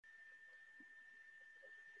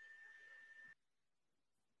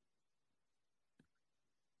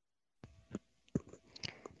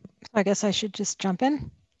I guess I should just jump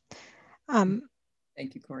in.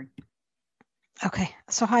 Thank you, Corey. Okay,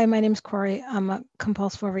 so hi, my name's Corey. I'm a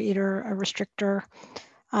compulsive overeater, a restrictor.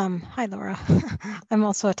 Hi, Laura. I'm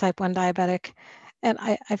also a type 1 diabetic. And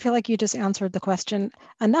I feel like you just answered the question,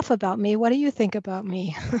 enough about me. What do you think about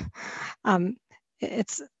me?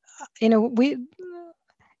 It's, we,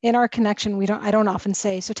 in our connection, I don't often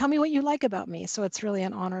say, so tell me what you like about me. So it's really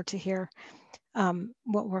an honor to hear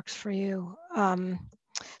what works for you.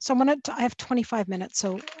 So I have 25 minutes.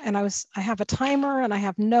 So, and I have a timer and I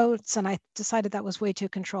have notes, and I decided that was way too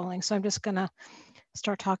controlling. So I'm just gonna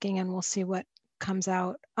start talking and we'll see what comes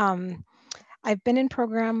out. I've been in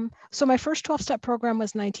program. So my first 12-step program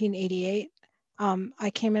was 1988.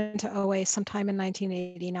 I came into OA sometime in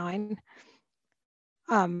 1989.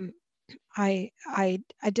 I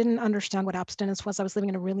didn't understand what abstinence was. I was living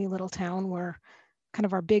in a really little town where kind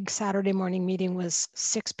of our big Saturday morning meeting was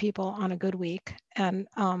 6 people on a good week. And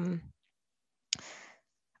I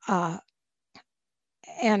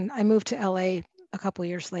moved to LA a couple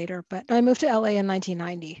years later, but I moved to LA in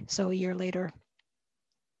 1990, so a year later.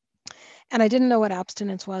 And I didn't know what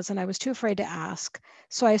abstinence was, and I was too afraid to ask.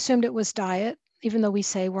 So I assumed it was diet, even though we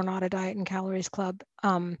say we're not a diet and calories club.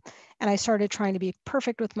 And I started trying to be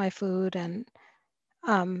perfect with my food and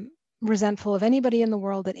resentful of anybody in the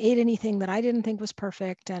world that ate anything that I didn't think was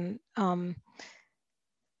perfect. And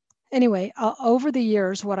anyway, over the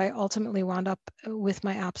years, what I ultimately wound up with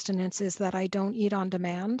my abstinence is that I don't eat on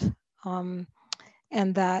demand. And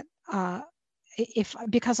that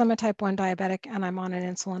because I'm a type 1 diabetic and I'm on an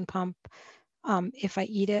insulin pump, if I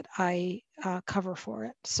eat it, I cover for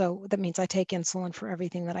it. So that means I take insulin for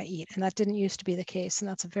everything that I eat. And that didn't used to be the case. And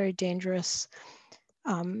that's a very dangerous,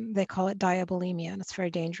 they call it diabulimia. And it's a very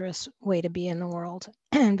dangerous way to be in the world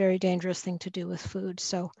and very dangerous thing to do with food.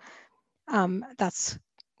 So that's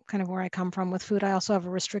kind of where I come from with food. I also have a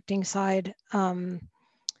restricting side. And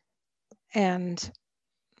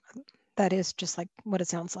that is just like what it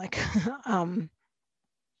sounds like. And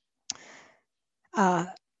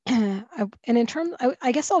in terms,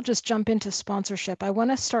 I guess I'll just jump into sponsorship. I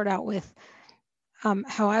want to start out with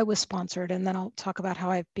how I was sponsored, and then I'll talk about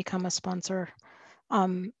how I've become a sponsor.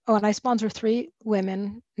 And I sponsor 3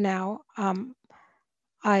 women now.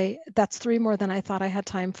 That's 3 more than I thought I had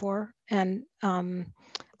time for. And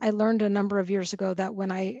I learned a number of years ago that when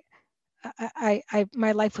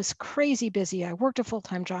my life was crazy busy. I worked a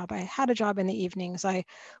full-time job. I had a job in the evenings. I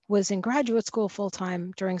was in graduate school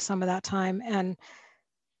full-time during some of that time. And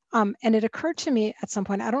it occurred to me at some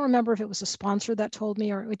point, I don't remember if it was a sponsor that told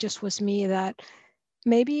me or it just was me, that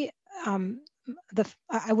maybe I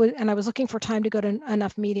was looking for time to go to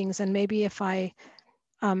enough meetings, and maybe if I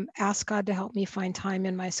asked God to help me find time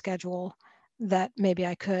in my schedule, that maybe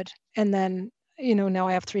I could. And then, now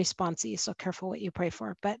I have 3 sponsees, so careful what you pray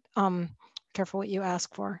for, but careful what you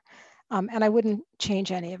ask for. And I wouldn't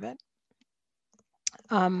change any of it.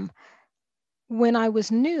 When I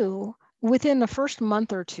was new, within the first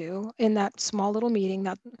month or 2 in that small little meeting,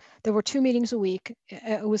 that there were 2 meetings a week.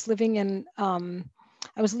 I was living in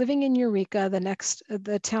Eureka.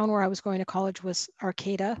 The town where I was going to college was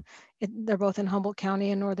Arcata. They're both in Humboldt County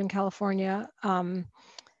in Northern California.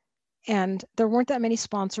 And there weren't that many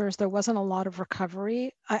sponsors. There wasn't a lot of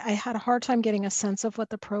recovery. I had a hard time getting a sense of what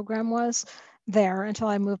the program was there until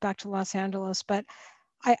I moved back to Los Angeles. But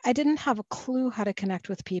I didn't have a clue how to connect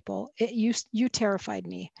with people. You terrified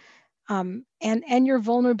me. And your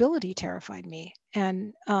vulnerability terrified me.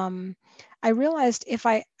 And I realized if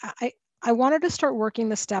I wanted to start working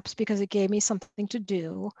the steps because it gave me something to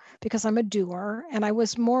do, because I'm a doer, and I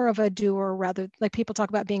was more of a doer, rather, like people talk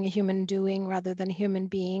about being a human doing rather than a human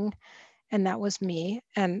being. And that was me.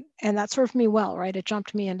 And that served me well, right? It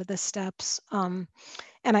jumped me into the steps. And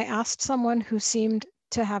I asked someone who seemed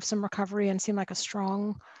to have some recovery and seemed like a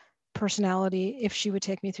strong personality if she would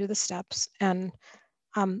take me through the steps. And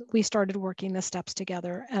we started working the steps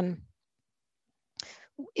together, and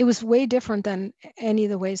it was way different than any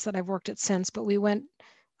of the ways that I've worked it since. But we went,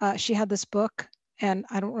 she had this book, and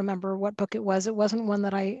I don't remember what book it was. It wasn't one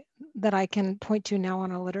that I can point to now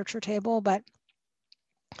on a literature table, but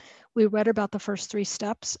we read about the first 3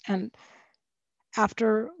 steps. And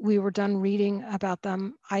after we were done reading about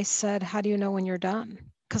them, I said, how do you know when you're done?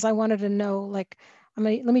 Because I wanted to know, like,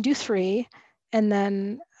 let me do 3, and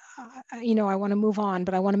then I want to move on,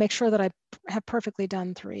 but I want to make sure that I have perfectly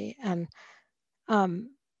done 3. And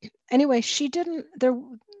anyway, she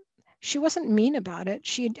wasn't mean about it.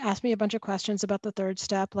 She asked me a bunch of questions about the 3rd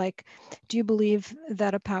step, like, do you believe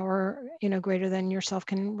that a power, greater than yourself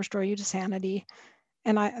can restore you to sanity?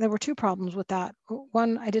 And there were 2 problems with that.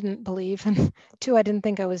 1, I didn't believe, and 2, I didn't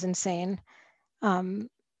think I was insane.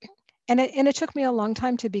 And it took me a long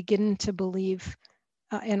time to begin to believe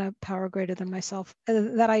in a power greater than myself,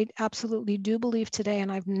 that I absolutely do believe today.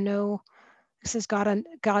 And I've no, this is God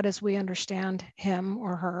as we understand him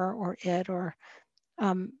or her or it, or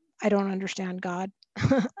I don't understand God,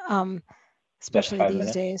 especially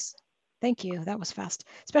these days. Thank you. That was fast.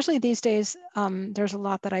 Especially these days, there's a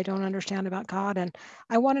lot that I don't understand about God. And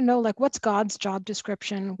I want to know, like, what's God's job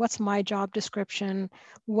description? What's my job description?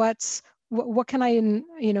 What can I,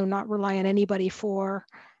 not rely on anybody for?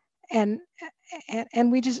 And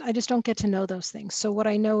I just don't get to know those things. So what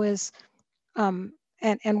I know is, and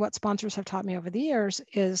what sponsors have taught me over the years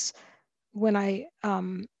is when I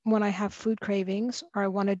have food cravings or I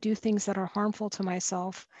want to do things that are harmful to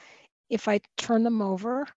myself, if I turn them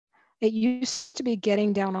over, it used to be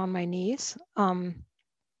getting down on my knees,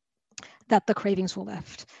 that the cravings will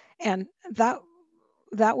lift. And that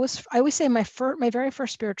was, I always say my very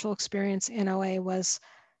first spiritual experience in OA was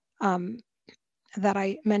that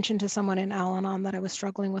I mentioned to someone in Al-Anon that I was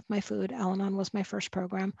struggling with my food. Al-Anon was my first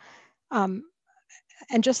program. And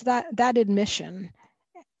just that admission,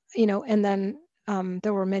 and then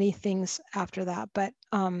there were many things after that, but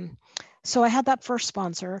so I had that first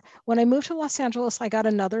sponsor. When I moved to Los Angeles, I got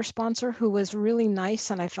another sponsor who was really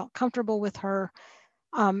nice and I felt comfortable with her.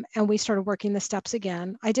 And we started working the steps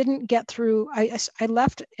again. I didn't get through, I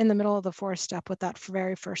left in the middle of the fourth step with that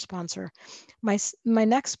very first sponsor. My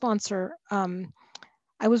next sponsor,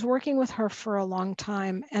 I was working with her for a long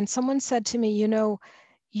time, and someone said to me,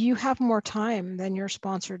 you have more time than your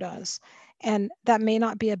sponsor does. And that may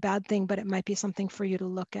not be a bad thing, but it might be something for you to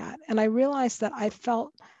look at. And I realized that I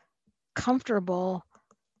felt comfortable,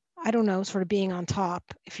 I don't know, sort of being on top,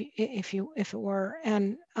 if it were,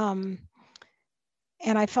 and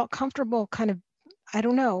I felt comfortable kind of, I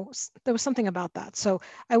don't know, there was something about that. So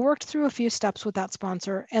I worked through a few steps with that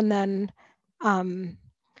sponsor, and then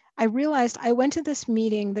I realized I went to this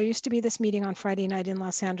meeting. There used to be this meeting on Friday night in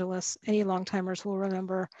Los Angeles. Any long-timers will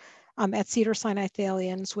remember, at Cedars-Sinai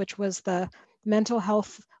Thalians, which was the mental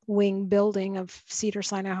health wing building of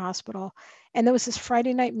Cedars-Sinai Hospital. And there was this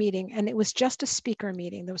Friday night meeting, and it was just a speaker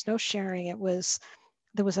meeting. There was no sharing. There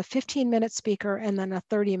was a 15-minute speaker and then a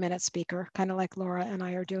 30-minute speaker, kind of like Laura and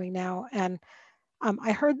I are doing now. And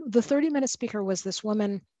I heard the 30-minute speaker was this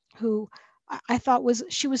woman who I thought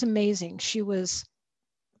she was amazing. She was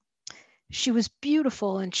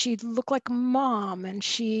beautiful, and she looked like a mom, and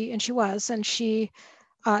she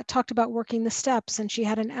talked about working the steps, and she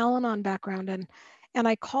had an Al-Anon background, and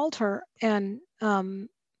I called her, and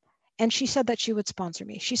she said that she would sponsor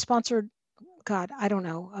me. She sponsored, God, I don't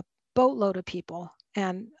know, a boatload of people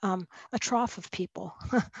and a trough of people.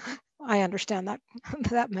 I understand that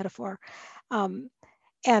that metaphor, and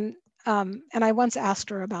I once asked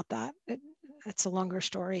her about that. It's a longer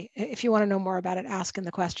story. If you want to know more about it, ask in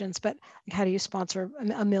the questions. But how do you sponsor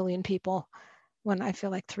a million people when I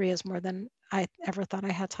feel like 3 is more than I ever thought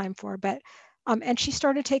I had time for? But and she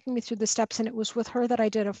started taking me through the steps, and it was with her that I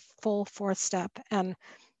did a full 4th step. And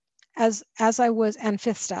as I was, and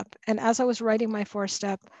 5th step, and as I was writing my 4th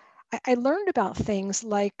step, I learned about things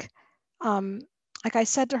like I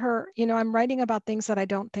said to her, I'm writing about things that I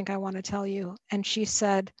don't think I want to tell you. And she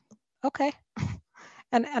said, okay.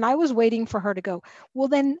 And I was waiting for her to go, well,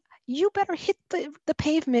 then you better hit the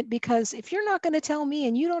pavement, because if you're not going to tell me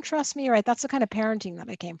and you don't trust me, right? That's the kind of parenting that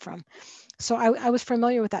I came from. So I was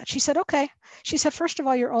familiar with that. She said, okay. She said, first of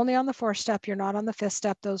all, you're only on the 4th step. You're not on the 5th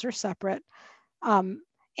step. Those are separate.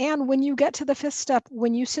 And when you get to the 5th step,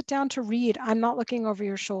 when you sit down to read, I'm not looking over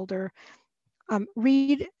your shoulder.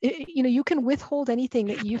 Read, you can withhold anything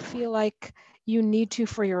that you feel like you need to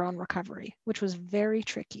for your own recovery, which was very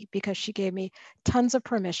tricky because she gave me tons of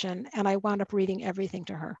permission, and I wound up reading everything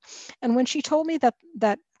to her. And when she told me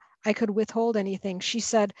that I could withhold anything, she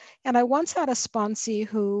said, and I once had a sponsee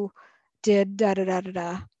who did da da da da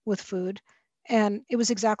da with food, and it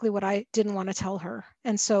was exactly what I didn't want to tell her.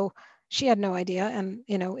 And so she had no idea, and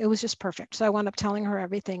it was just perfect. So I wound up telling her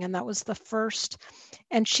everything, and that was the first,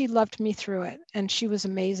 and she loved me through it, and she was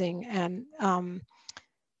amazing. And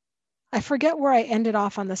I forget where I ended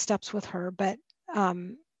off on the steps with her, but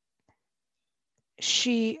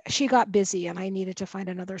she got busy, and I needed to find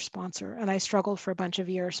another sponsor, and I struggled for a bunch of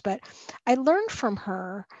years. But I learned from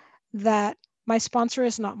her that my sponsor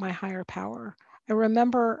is not my higher power. I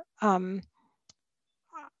remember,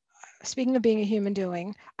 speaking of being a human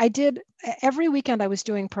doing, every weekend I was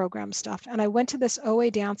doing program stuff, and I went to this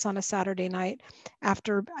OA dance on a Saturday night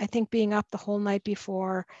after, I think, being up the whole night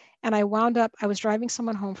before. And I was driving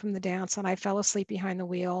someone home from the dance, and I fell asleep behind the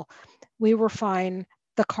wheel. We were fine.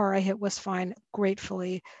 The car I hit was fine,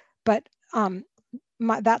 gratefully. But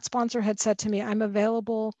that sponsor had said to me, I'm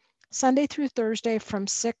available Sunday through Thursday from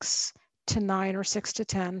 6 to 9 or 6 to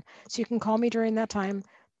 10. So you can call me during that time.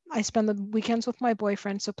 I spend the weekends with my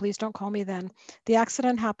boyfriend, so please don't call me then. The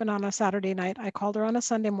accident happened on a Saturday night. I called her on a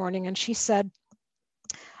Sunday morning and she said,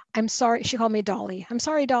 I'm sorry. She called me Dolly. I'm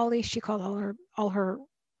sorry, Dolly. She called all her,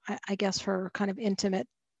 I guess her kind of intimate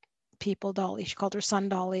people Dolly. She called her son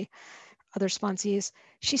Dolly, other sponsees.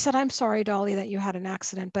 She said, I'm sorry, Dolly, that you had an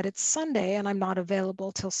accident, but it's Sunday and I'm not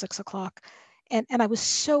available till 6 o'clock. And I was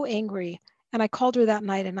so angry. And I called her that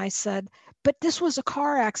night and I said, but this was a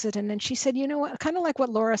car accident. And she said, you know what, kind of like what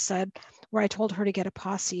Laura said, where I told her to get a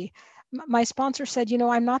posse. My sponsor said, you know,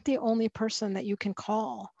 I'm not the only person that you can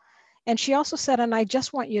call. And she also said, and I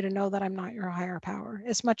just want you to know that I'm not your higher power.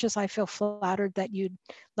 As much as I feel flattered that you'd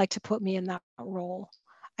like to put me in that role,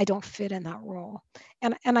 I don't fit in that role.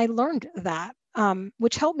 And I learned that,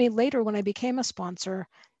 which helped me later when I became a sponsor.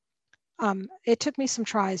 It took me some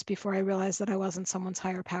tries before I realized that I wasn't someone's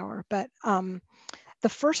higher power. But the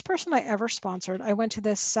first person I ever sponsored, I went to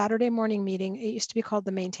this Saturday morning meeting. It used to be called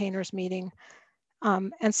the maintainers meeting.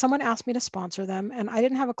 And someone asked me to sponsor them, and I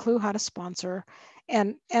didn't have a clue how to sponsor.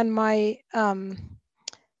 And my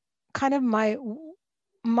kind of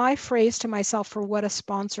my phrase to myself for what a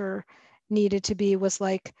sponsor needed to be was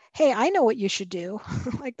like, hey, I know what you should do.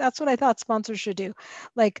 Like, that's what I thought sponsors should do.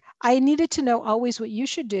 Like, I needed to know always what you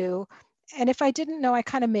should do. And if I didn't know, I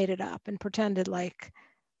kind of made it up and pretended like,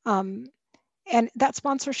 and that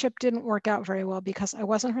sponsorship didn't work out very well because I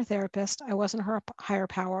wasn't her therapist. I wasn't her higher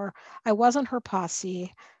power. I wasn't her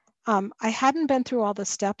posse. I hadn't been through all the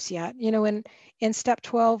steps yet. You know, in step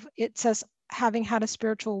 12, it says, having had a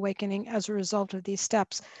spiritual awakening as a result of these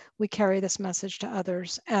steps, we carry this message to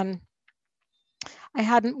others. And I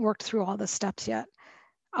hadn't worked through all the steps yet.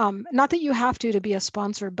 Not that you have to be a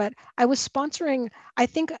sponsor, but I was sponsoring. I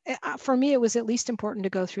think for me, it was at least important to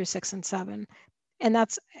go through 6 and 7. And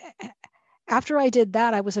that's, after I did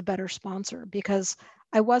that, I was a better sponsor because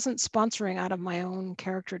I wasn't sponsoring out of my own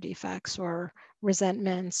character defects or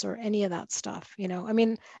resentments or any of that stuff. You know, I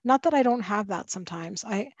mean, not that I don't have that sometimes.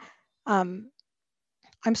 As I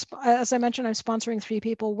mentioned, I'm sponsoring 3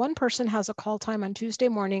 people. One person has a call time on Tuesday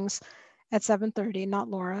mornings at 7:30, not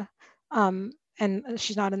Laura. And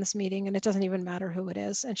she's not in this meeting, and it doesn't even matter who it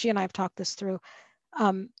is. And she and I have talked this through.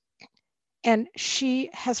 And she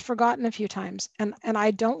has forgotten a few times. And I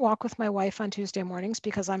don't walk with my wife on Tuesday mornings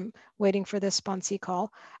because I'm waiting for this sponsee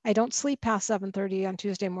call. I don't sleep past 7:30 on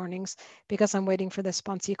Tuesday mornings because I'm waiting for this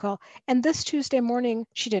sponsee call. And this Tuesday morning,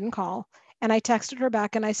 she didn't call. And I texted her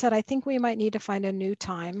back and I said, I think we might need to find a new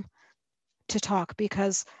time to talk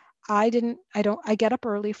because I get up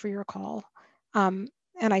early for your call.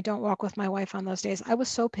 And I don't walk with my wife on those days. I was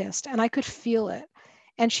so pissed and I could feel it.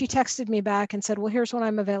 And she texted me back and said, well, here's when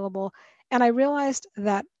I'm available. And I realized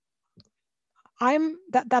that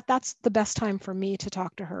that's the best time for me to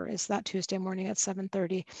talk to her is that Tuesday morning at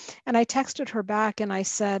 7:30. And I texted her back and I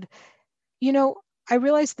said, you know, I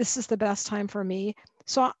realize this is the best time for me.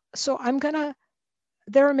 So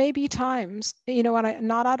there may be times, you know, and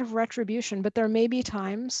not out of retribution, but there may be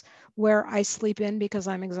times where I sleep in because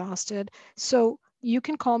I'm exhausted. So you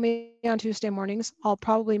can call me on Tuesday mornings. I'll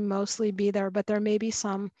probably mostly be there, but there may be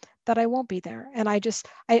some that I won't be there. And I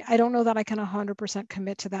don't know that I can 100%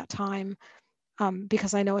 commit to that time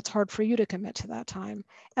because I know it's hard for you to commit to that time.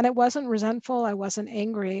 And it wasn't resentful. I wasn't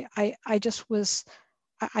angry. I just was,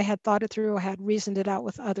 I had thought it through. I had reasoned it out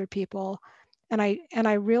with other people. And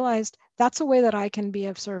I realized that's a way that I can be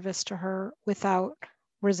of service to her without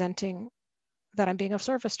resenting that I'm being of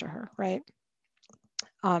service to her, right?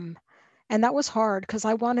 And that was hard because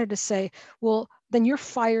I wanted to say, well, then you're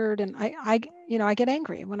fired. And I get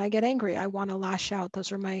angry. When I get angry, I want to lash out.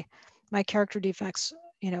 Those are my character defects.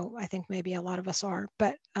 You know, I think maybe a lot of us are,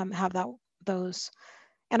 but have those.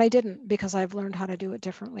 And I didn't because I've learned how to do it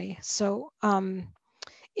differently. So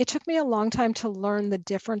it took me a long time to learn the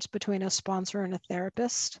difference between a sponsor and a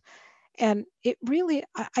therapist. And it really,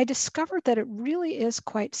 I discovered that it really is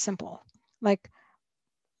quite simple. Like,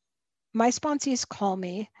 my sponsees call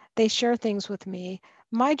me, they share things with me.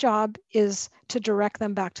 My job is to direct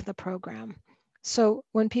them back to the program. So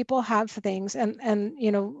when people have things, and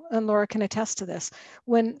you know, and Laura can attest to this,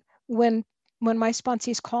 when my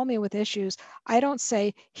sponsees call me with issues, I don't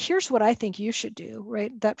say, here's what I think you should do,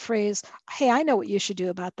 right? That phrase, hey, I know what you should do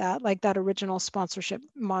about that, like that original sponsorship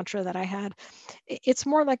mantra that I had. It's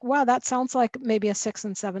more like, wow, that sounds like maybe a 6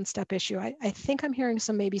 and 7 step issue. I think I'm hearing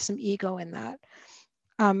maybe some ego in that.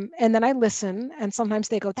 And then I listen, and sometimes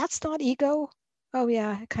they go, that's not ego. Oh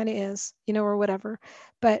yeah, it kind of is, you know, or whatever.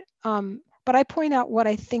 But I point out what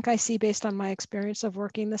I think I see based on my experience of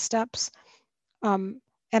working the steps.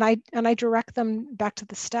 I direct them back to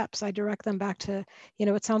the steps. I direct them back to,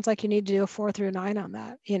 it sounds like you need to do a 4 through 9 on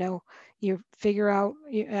that. You figure out,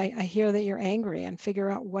 I hear that you're angry, and figure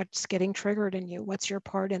out what's getting triggered in you. What's your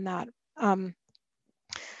part in that?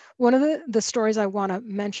 One of the stories I want to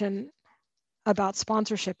mention about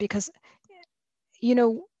sponsorship, because,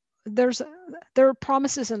 there are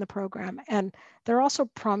promises in the program, and there are also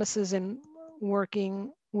promises in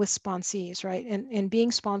working with sponsees, right? And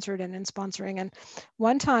being sponsored and in sponsoring. And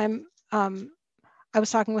one time I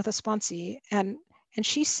was talking with a sponsee, and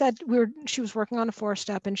she said, she was working on a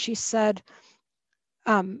 4-step, and she said,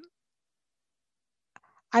 I'm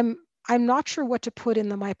not sure what to put in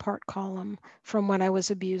the my part column from when I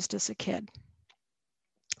was abused as a kid.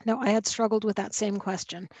 Now, I had struggled with that same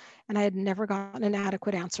question, and I had never gotten an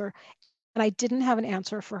adequate answer, and I didn't have an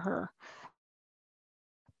answer for her.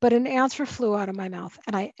 But an answer flew out of my mouth,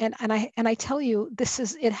 and I tell you,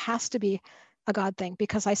 it has to be a God thing,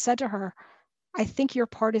 because I said to her, I think your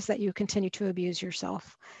part is that you continue to abuse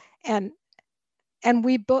yourself, and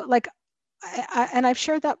we both, like, and I've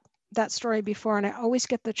shared that story before, and I always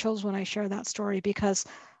get the chills when I share that story, because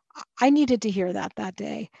I needed to hear that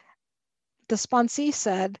day. The sponsee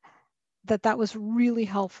said that was really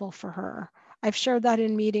helpful for her. I've shared that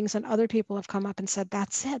in meetings, and other people have come up and said,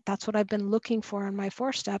 that's it. That's what I've been looking for in my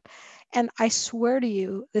 4-step. And I swear to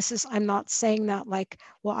you, I'm not saying that like,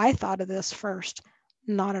 well, I thought of this first.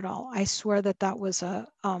 Not at all. I swear that was I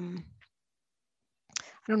don't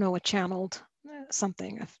know, a channeled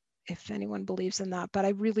something, if anyone believes in that, but I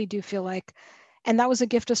really do feel like, and that was a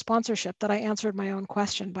gift of sponsorship, that I answered my own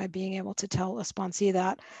question by being able to tell a sponsee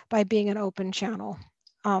that, by being an open channel.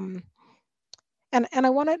 And I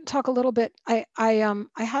want to talk a little bit. I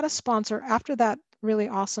had a sponsor after that, really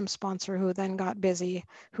awesome sponsor, who then got busy,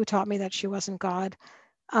 who taught me that she wasn't God.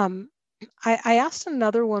 I asked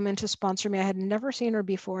another woman to sponsor me. I had never seen her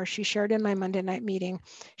before. She shared in my Monday night meeting.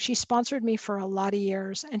 She sponsored me for a lot of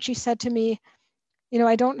years. And she said to me,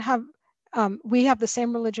 I don't have, we have the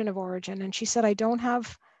same religion of origin. And she said, I don't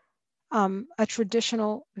have a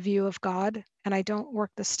traditional view of God, and I don't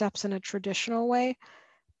work the steps in a traditional way,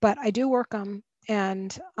 but I do work them.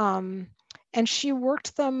 And she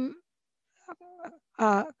worked them,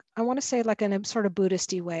 I want to say, like in a sort of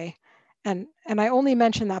Buddhist-y way. And I only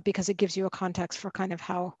mention that because it gives you a context for kind of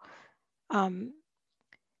how, and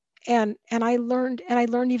I learned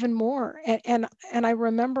even more. And I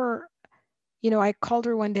remember, I called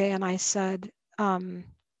her one day and I said, I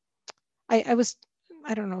was,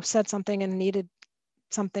 I don't know, said something and needed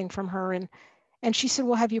something from her. And she said,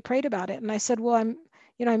 well, have you prayed about it? And I said, well, I'm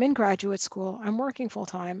in graduate school. I'm working full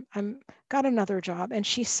time. I'm got another job. And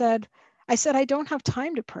she said, I said, I don't have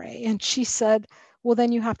time to pray. And she said, well,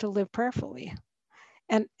 then you have to live prayerfully.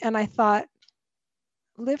 And I thought,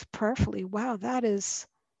 live prayerfully. Wow, that is,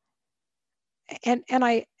 and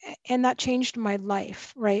that changed my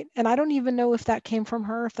life, right? And I don't even know if that came from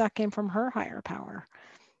her, if that came from her higher power.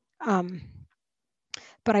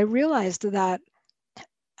 But I realized that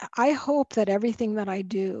I hope that everything that I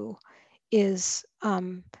do is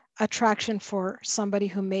attraction for somebody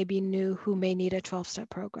who may be new, who may need a 12-step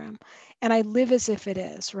program. And I live as if it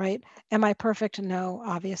is, right? Am I perfect? No,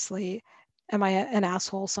 obviously. Am I an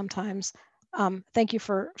asshole sometimes? Thank you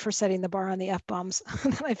for setting the bar on the F-bombs.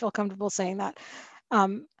 I feel comfortable saying that.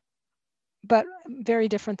 But very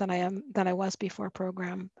different than I was before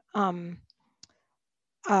program.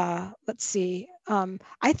 Let's see.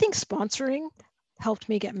 I think sponsoring helped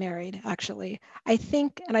me get married, actually. I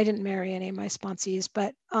think, and I didn't marry any of my sponsees,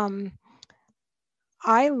 but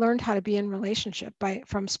I learned how to be in relationship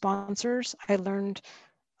from sponsors. I learned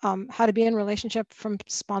how to be in relationship from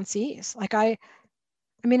sponsees. Like I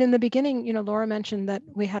mean, in the beginning, Laura mentioned that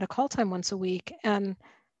we had a call time once a week, and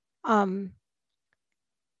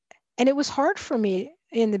it was hard for me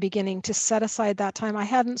in the beginning to set aside that time. I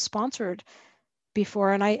hadn't sponsored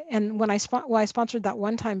before, and when I sponsored that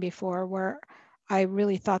one time before, where I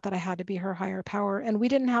really thought that I had to be her higher power, and we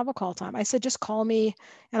didn't have a call time. I said, just call me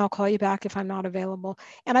and I'll call you back if I'm not available.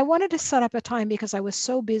 And I wanted to set up a time because I was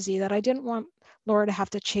so busy that I didn't want Laura to have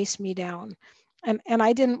to chase me down, and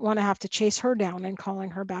I didn't want to have to chase her down and calling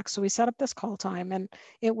her back. So we set up this call time, and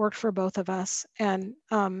it worked for both of us. And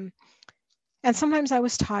sometimes I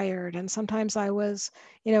was tired, and sometimes I was,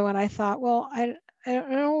 and I thought, well, I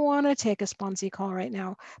don't want to take a sponsee call right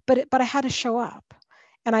now, but I had to show up,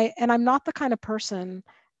 and I'm not the kind of person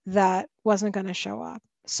that wasn't going to show up.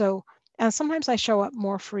 So, and sometimes I show up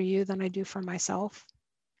more for you than I do for myself.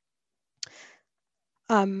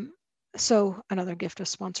 So another gift of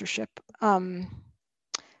sponsorship.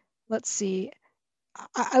 Let's see.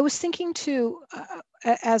 I was thinking too,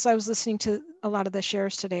 as I was listening to a lot of the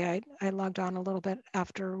shares today, I logged on a little bit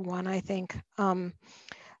after 1, I think.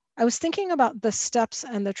 I was thinking about the steps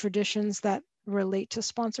and the traditions that relate to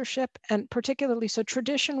sponsorship, and particularly, so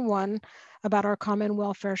tradition 1 about our common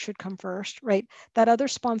welfare should come first, right? That other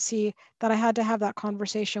sponsee that I had to have that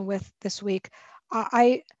conversation with this week,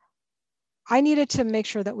 I needed to make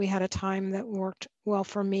sure that we had a time that worked well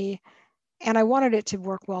for me, and I wanted it to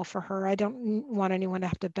work well for her. I don't want anyone to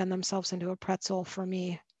have to bend themselves into a pretzel for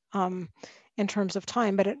me in terms of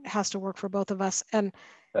time, but it has to work for both of us. And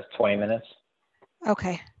that's 20 minutes.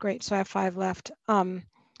 Okay, great. So I have 5 left.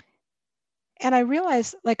 And I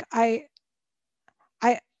realized, like, I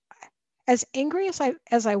as angry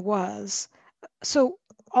as I was, so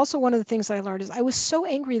also one of the things that I learned is I was so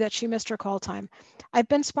angry that she missed her call time. I've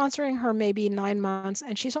been sponsoring her maybe 9 months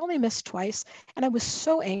and she's only missed twice, and I was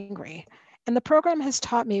so angry. And the program has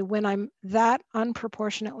taught me when I'm that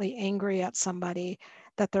unproportionately angry at somebody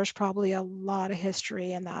that there's probably a lot of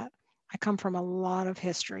history in that. I come from a lot of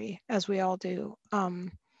history, as we all do.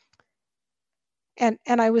 And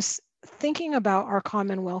I was thinking about our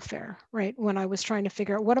common welfare, right? When I was trying to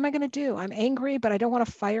figure out, what am I going to do? I'm angry, but I don't want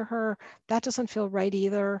to fire her. That doesn't feel right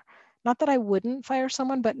either. Not that I wouldn't fire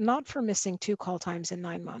someone, but not for missing 2 call times in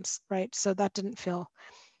 9 months, right? So that didn't feel.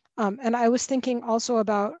 And I was thinking also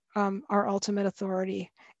about our ultimate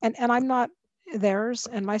authority, and I'm not theirs,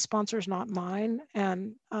 and my sponsor's not mine.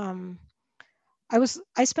 And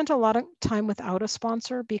I spent a lot of time without a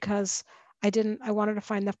sponsor because I wanted to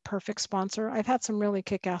find the perfect sponsor. I've had some really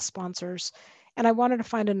kick-ass sponsors, and I wanted to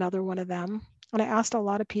find another one of them. And I asked a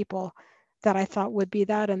lot of people that I thought would be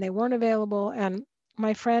that, and they weren't available. And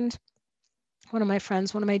my friend, one of my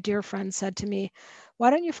dear friends said to me, "Why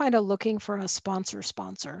don't you find a looking for a sponsor?"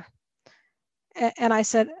 And I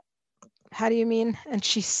said, "How do you mean?" And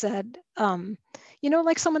she said,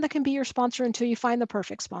 like someone that can be your sponsor until you find the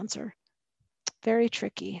perfect sponsor. Very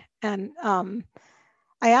tricky. And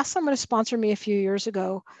I asked someone to sponsor me a few years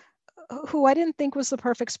ago who I didn't think was the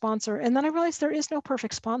perfect sponsor. And then I realized there is no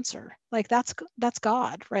perfect sponsor. Like that's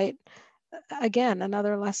God, right? Again,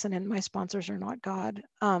 another lesson in my sponsors are not God.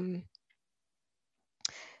 There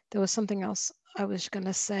was something else I was going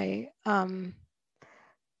to say.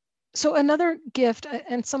 So another gift,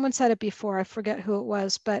 and someone said it before, I forget who it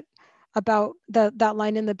was, but about that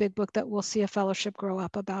line in the big book that we'll see a fellowship grow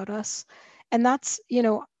up about us. And that's,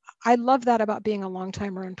 I love that about being a long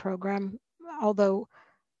timer in program, although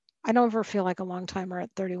I don't ever feel like a long timer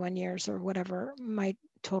at 31 years or whatever my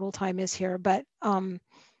total time is here. But I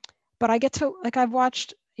get to, like, I've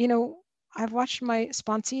watched my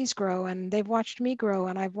sponsees grow, and they've watched me grow,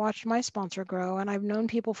 and I've watched my sponsor grow, and I've known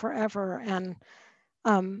people forever. And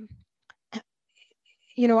I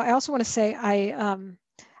also want to say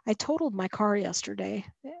I totaled my car yesterday.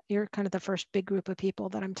 You're kind of the first big group of people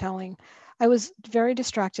that I'm telling. I was very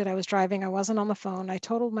distracted. I was driving. I wasn't on the phone. I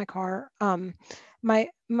totaled my car. My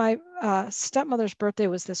stepmother's birthday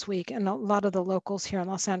was this week, and a lot of the locals here in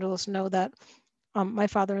Los Angeles know that my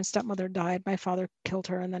father and stepmother died. My father killed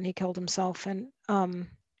her, and then he killed himself, and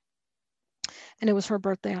it was her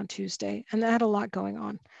birthday on Tuesday, and that had a lot going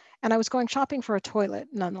on. And I was going shopping for a toilet,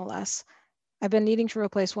 nonetheless. I've been needing to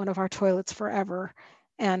replace one of our toilets forever.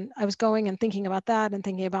 And I was going and thinking about that and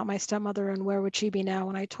thinking about my stepmother and where would she be now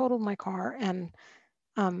when I totaled my car. And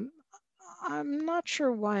I'm not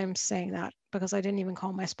sure why I'm saying that because I didn't even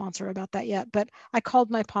call my sponsor about that yet, but I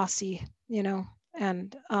called my posse, and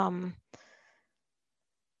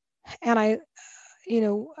I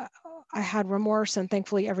had remorse, and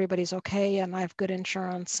thankfully everybody's okay, and I have good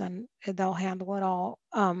insurance and they'll handle it all.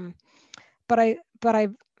 But I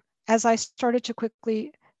as I started to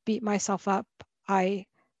quickly beat myself up, I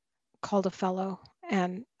called a fellow,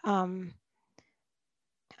 and I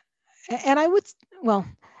would, well,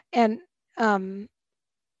 and I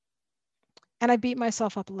beat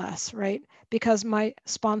myself up less, right? Because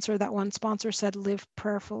that one sponsor said, live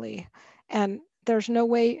prayerfully. And there's no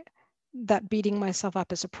way that beating myself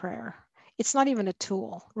up is a prayer. It's not even a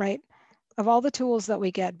tool, right? Of all the tools that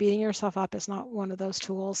we get, beating yourself up is not one of those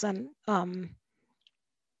tools. And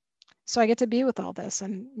so I get to be with all this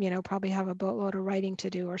and, probably have a boatload of writing to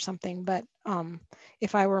do or something. But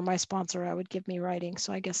if I were my sponsor, I would give me writing.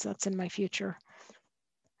 So I guess that's in my future.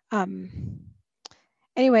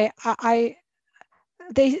 Anyway,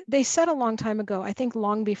 they said a long time ago, I think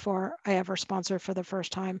long before I ever sponsored for the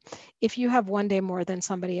first time, if you have one day more than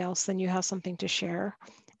somebody else, then you have something to share.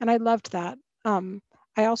 And I loved that.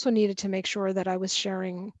 I also needed to make sure that I was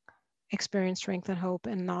sharing experience, strength, and hope,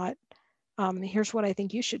 and not here's what I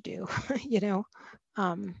think you should do,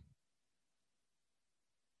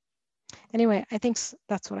 anyway, I think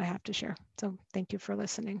that's what I have to share. So thank you for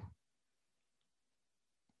listening.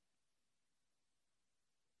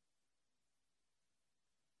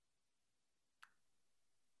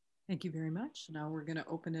 Thank you very much. Now we're going to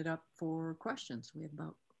open it up for questions. We have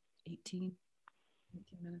about 18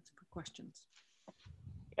 minutes for questions.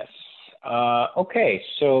 Yes. Okay.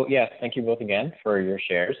 So yes, thank you both again for your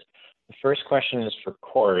shares. The first question is for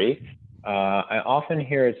Corey. I often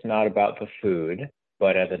hear it's not about the food,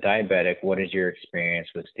 but as a diabetic, what is your experience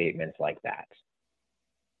with statements like that?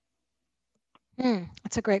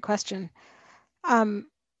 That's a great question.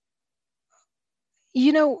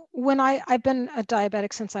 You know, when I've been a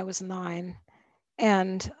diabetic since I was 9,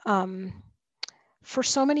 and for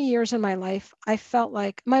so many years in my life, I felt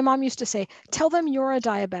like my mom used to say, "Tell them you're a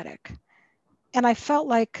diabetic," and I felt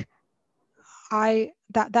like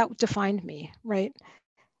that defined me, right?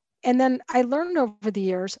 And then I learned over the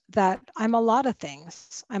years that I'm a lot of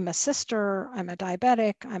things. I'm a sister. I'm a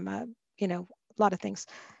diabetic. I'm a lot of things.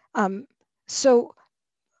 So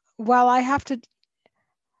while I have to,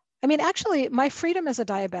 I mean, actually, my freedom as a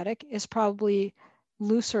diabetic is probably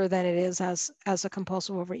looser than it is as a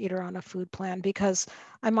compulsive overeater on a food plan, because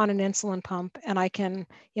I'm on an insulin pump and I can,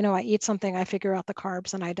 I eat something, I figure out the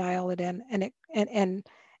carbs and I dial it in,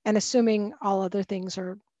 and assuming all other things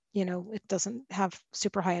are, it doesn't have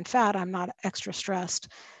super high in fat, I'm not extra stressed.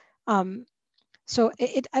 So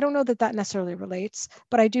I don't know that necessarily relates,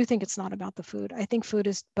 but I do think it's not about the food. I think food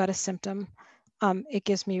is but a symptom. It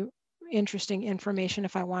gives me interesting information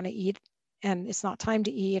if I want to eat and it's not time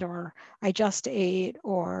to eat, or I just ate,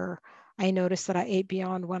 or I noticed that I ate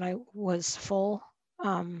beyond when I was full.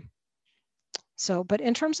 But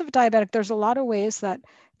in terms of diabetic, there's a lot of ways that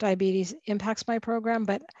diabetes impacts my program,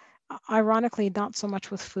 but ironically, not so much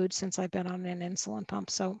with food since I've been on an insulin pump.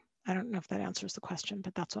 So I don't know if that answers the question,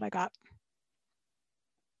 but that's what I got.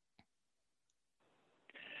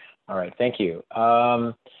 All right, thank you.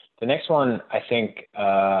 The next one, I think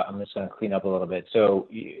I'm just going to clean up a little bit. So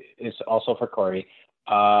it's also for Corey.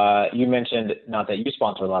 You mentioned not that you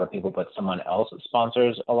sponsor a lot of people, but someone else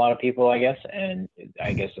sponsors a lot of people, I guess. And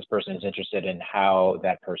I guess this person is interested in how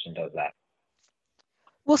that person does that.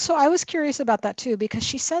 Well, so I was curious about that too, because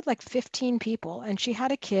she said like 15 people and she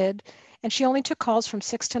had a kid and she only took calls from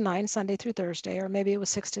 6 to 9, Sunday through Thursday, or maybe it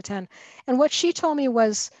was 6 to 10. And what she told me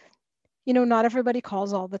was, not everybody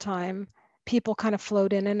calls all the time. People kind of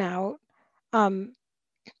float in and out.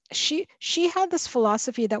 She had this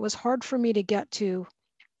philosophy that was hard for me to get to.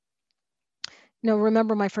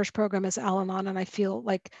 Remember my first program is Al-Anon, and I feel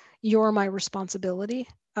like you're my responsibility,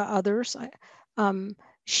 others.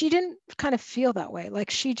 She didn't kind of feel that way. Like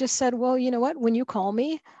she just said, well, you know what, when you call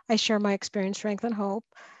me, I share my experience, strength, and hope.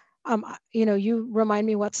 You remind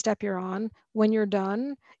me what step you're on. When you're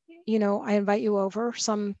done, I invite you over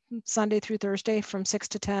some Sunday through Thursday from 6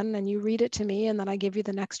 to 10, and you read it to me, and then I give you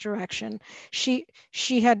the next direction. She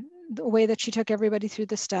had the way that she took everybody through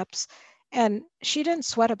the steps, and she didn't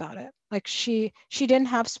sweat about it. Like she didn't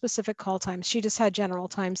have specific call times. She just had general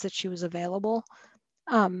times that she was available.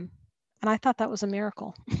 And I thought that was a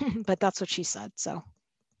miracle, but that's what she said. So,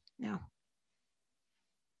 yeah.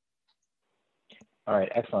 All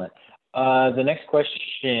right, excellent. The next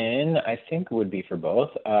question, I think, would be for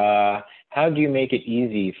both. How do you make it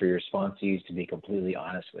easy for your sponsees to be completely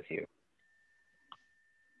honest with you?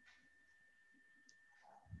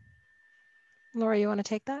 Laura, you want to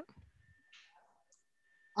take that?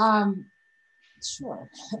 Sure.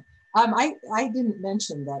 I didn't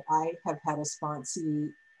mention that I have had a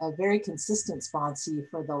sponsee, a very consistent sponsee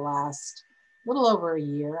for the last little over a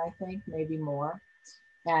year, I think, maybe more.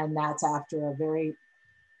 And that's after a very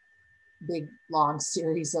big, long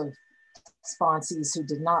series of sponsees who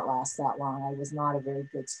did not last that long. I was not a very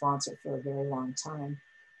good sponsor for a very long time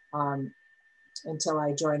until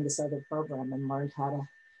I joined this other program and learned how to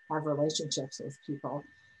have relationships with people.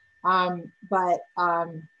 I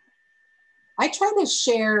try to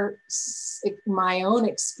share my own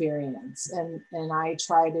experience, and I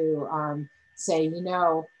try to say,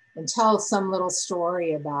 and tell some little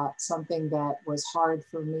story about something that was hard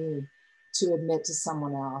for me to admit to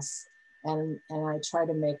someone else. And I try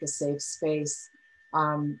to make a safe space,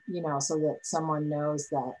 so that someone knows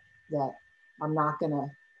that I'm not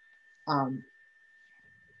gonna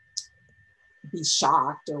be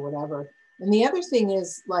shocked or whatever. And the other thing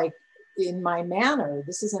is, like, in my manner,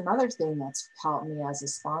 this is another thing that's helped me as a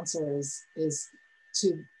sponsor is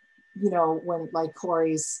to, when like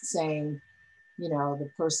Corey's saying, the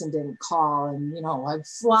person didn't call, and, I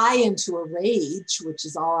fly into a rage, which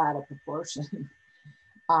is all out of proportion.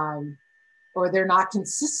 Or they're not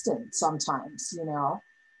consistent sometimes,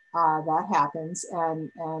 that happens.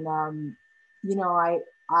 And you know,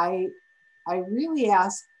 I really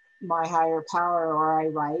ask my higher power, or I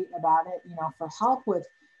write about it, you know, for help with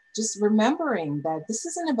just remembering that this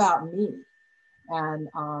isn't about me. And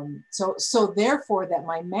so therefore that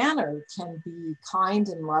my manner can be kind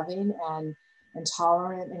and loving and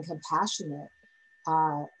tolerant and compassionate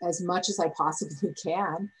as much as I possibly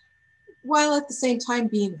can, while at the same time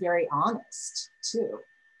being very honest too.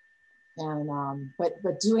 And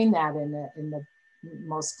but doing that in the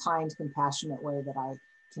most kind, compassionate way that I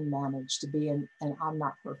can manage to be, and I'm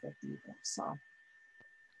not perfect either. So.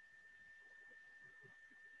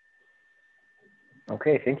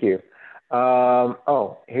 Okay, thank you.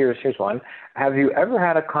 Oh, here's one. Have you ever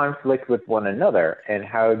had a conflict with one another, and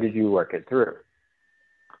how did you work it through?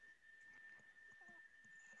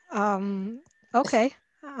 Okay,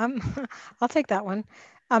 I'll take that one.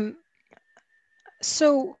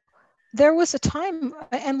 So there was a time,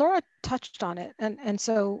 and Laura touched on it, and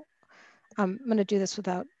so I'm going to do this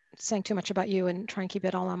without saying too much about you and try and keep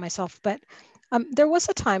it all on myself. But there was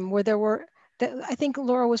a time where I think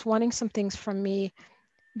Laura was wanting some things from me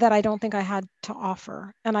that I don't think I had to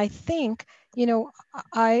offer. And I think, you know,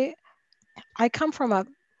 I come from a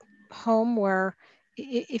home where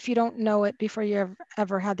if you don't know it before you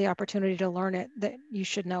ever had the opportunity to learn it, that you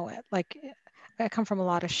should know it. Like, I come from a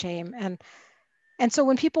lot of shame. And so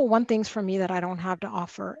when people want things from me that I don't have to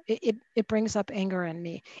offer, it brings up anger in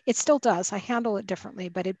me. It still does. I handle it differently,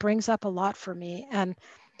 but it brings up a lot for me. And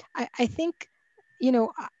I think, you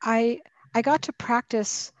know, I got to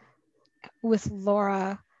practice with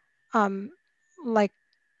Laura, like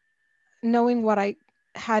knowing what I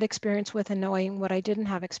had experience with and knowing what I didn't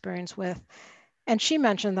have experience with. And she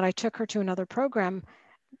mentioned that I took her to another program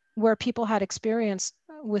where people had experience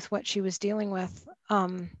with what she was dealing with.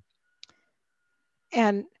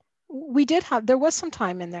 And there was some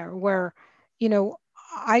time in there where, you know,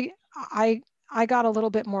 I got a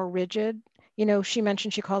little bit more rigid. You know, she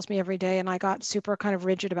mentioned she calls me every day, and I got super kind of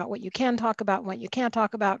rigid about what you can talk about and what you can't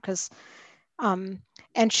talk about, because and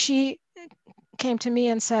she came to me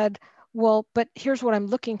and said, well, but here's what I'm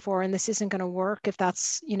looking for, and this isn't going to work if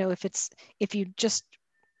that's, you know, if you just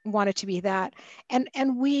want it to be that. And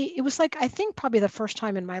it was like, I think probably the first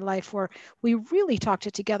time in my life where we really talked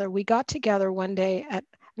it together. We got together one day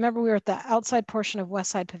remember we were at the outside portion of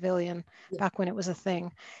Westside Pavilion back when it was a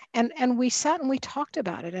thing. And we sat and we talked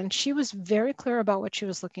about it, and she was very clear about what she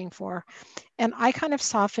was looking for. And I kind of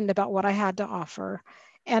softened about what I had to offer.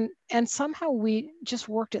 And somehow we just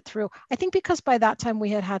worked it through. I think because by that time we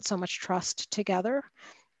had so much trust together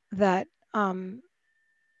that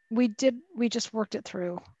we just worked it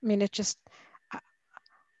through. I mean,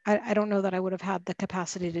 I don't know that I would have had the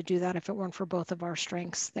capacity to do that if it weren't for both of our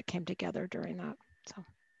strengths that came together during that. So.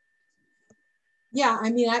 Yeah,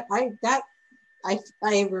 I mean, I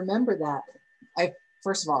remember that. I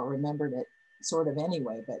first of all remembered it sort of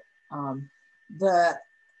anyway, but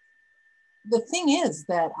the thing is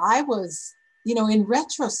that I was, you know, in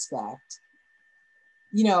retrospect,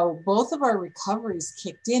 you know, both of our recoveries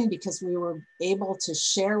kicked in because we were able to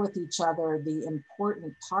share with each other the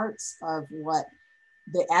important parts of what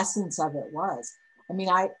the essence of it was. I mean,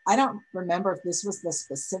 I don't remember if this was the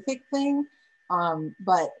specific thing,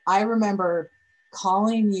 but I remember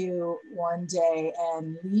calling you one day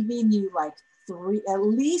and leaving you like at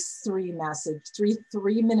least three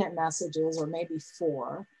 3-minute messages, or maybe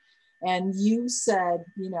 4. And you said,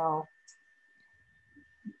 you know,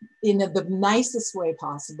 in the nicest way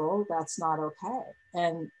possible, that's not okay.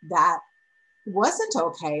 And that wasn't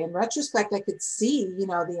okay. In retrospect, I could see, you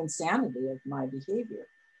know, the insanity of my behavior.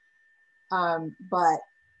 But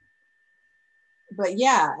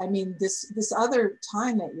yeah, I mean, this other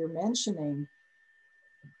time that you're mentioning,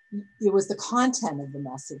 it was the content of the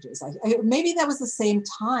messages. Maybe that was the same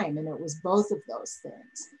time, and it was both of those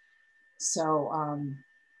things. So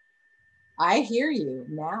I hear you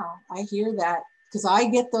now. I hear that, because I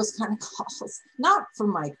get those kind of calls, not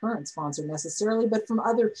from my current sponsor necessarily, but from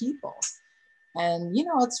other people. And, you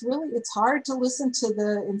know, it's hard to listen to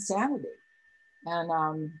the insanity.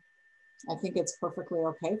 And I think it's perfectly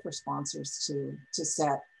okay for sponsors to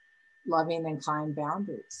set loving and kind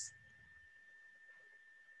boundaries.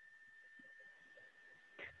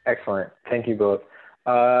 Excellent. Thank you both.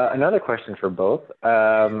 Another question for both.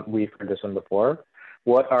 We've heard this one before.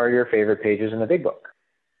 What are your favorite pages in the big book?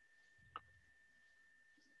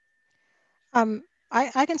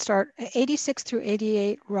 I can start. 86 through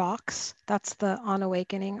 88 rocks. That's the On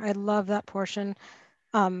Awakening. I love that portion.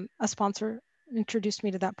 A sponsor introduced me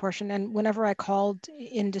to that portion, and whenever I called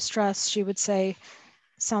in distress, she would say,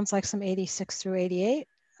 sounds like some 86 through 88.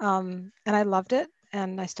 And I loved it.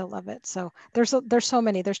 and I still love it. So there's so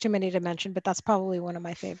many, there's too many to mention, but that's probably one of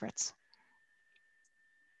my favorites.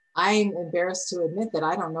 I'm embarrassed to admit that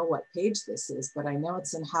I don't know what page this is, but I know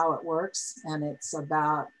it's in How It Works, and it's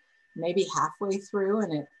about maybe halfway through,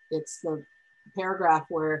 and it's the paragraph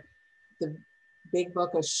where the big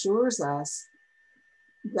book assures us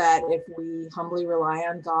that if we humbly rely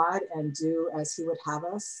on God and do as he would have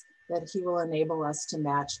us, that he will enable us to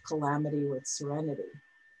match calamity with serenity.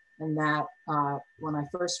 And that when I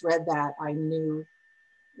first read that, I knew,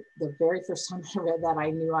 the very first time I read that,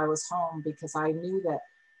 I knew I was home, because I knew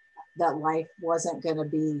that life wasn't going to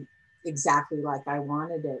be exactly like I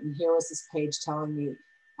wanted it. And here was this page telling me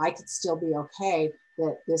I could still be okay,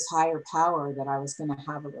 that this higher power that I was going to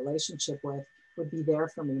have a relationship with would be there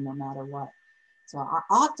for me no matter what. So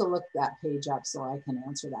I'll have to look that page up so I can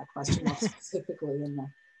answer that question more specifically in the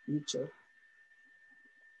future.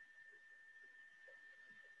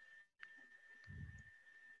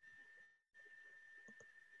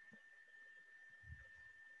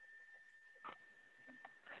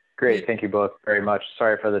 Great, thank you both very much.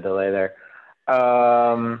 Sorry for the delay there.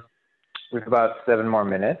 We've about 7 more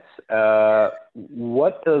minutes.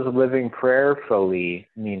 What does living prayerfully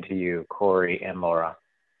mean to you, Corey and Laura?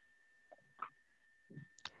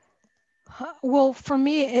 Well, for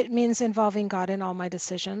me, it means involving God in all my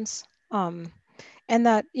decisions. And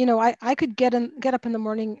that, you know, I could get up in the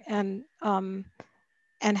morning and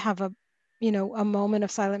have a, you know, a moment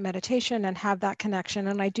of silent meditation and have that connection.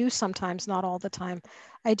 And I do sometimes, not all the time.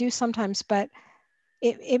 I do sometimes, but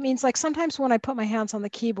it means, like, sometimes when I put my hands on the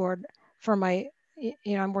keyboard for my, you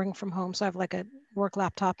know, I'm working from home, so I have like a work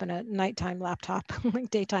laptop and a nighttime laptop,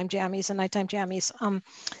 like daytime jammies and nighttime jammies.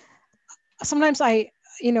 Sometimes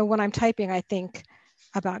you know, when I'm typing, I think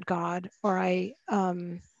about God, or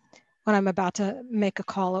when I'm about to make a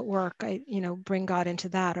call at work, I, you know, bring God into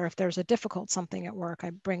that. Or if there's a difficult something at work,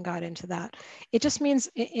 I bring God into that. It just means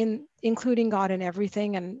including God in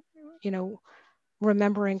everything, and, you know,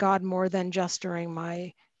 remembering God more than just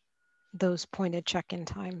during those pointed check-in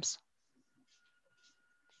times.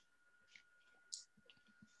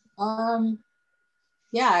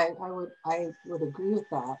 Yeah, I would agree with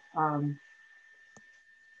that.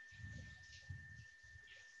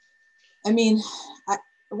 I mean,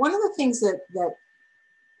 one of the things that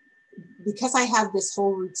because I have this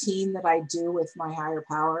whole routine that I do with my higher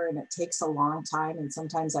power, and it takes a long time, and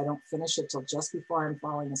sometimes I don't finish it till just before I'm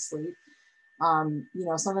falling asleep. You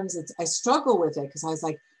know, sometimes I struggle with it, because I was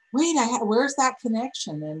like, wait, where's that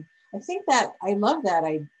connection? And I think that I love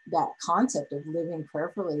that concept of living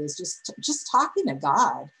prayerfully is just talking to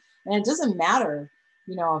God. And it doesn't matter,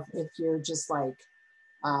 you know, if you're just like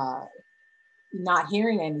not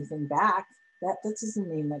hearing anything back. That doesn't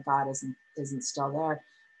mean that God isn't still there.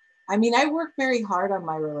 I mean, I work very hard on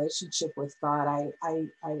my relationship with God. I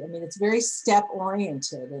mean, it's very step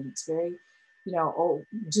oriented, and it's very, you know,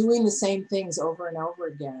 doing the same things over and over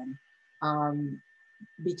again.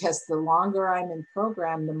 Because the longer I'm in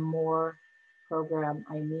program, the more program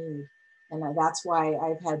I need. And that's why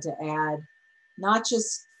I've had to add not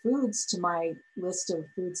just foods to my list of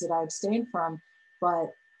foods that I abstain from,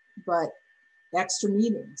 but extra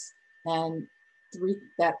meetings, and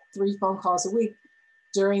three phone calls a week.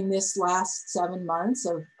 During this last 7 months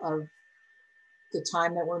of the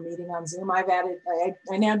time that we're meeting on Zoom, I've added,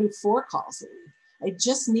 I now do 4 calls a week. I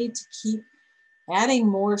just need to keep adding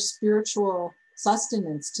more spiritual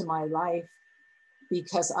sustenance to my life,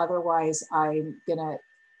 because otherwise I'm gonna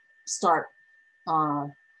start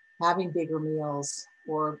having bigger meals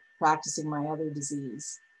or practicing my other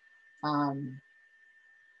disease.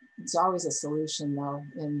 It's always a solution, though,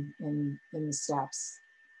 in the steps.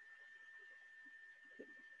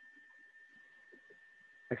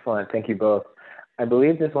 Excellent, thank you both. I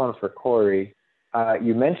believe this one's for Corey.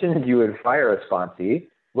 You mentioned you would fire a sponsee.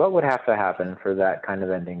 What would have to happen for that kind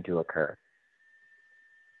of ending to occur?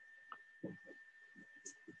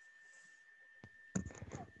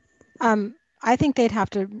 I think they'd have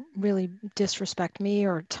to really disrespect me,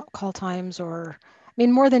 or call times, or, I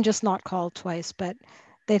mean, more than just not call twice, but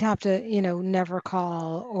they'd have to, you know, never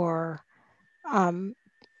call, or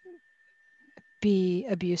be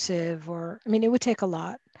abusive, or, I mean, it would take a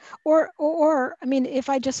lot. Or I mean, if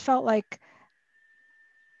I just felt like,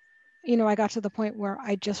 you know, I got to the point where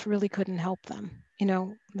I just really couldn't help them. You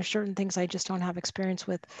know, there's certain things I just don't have experience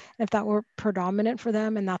with. And if that were predominant for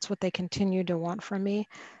them, and that's what they continue to want from me,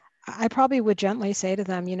 I probably would gently say to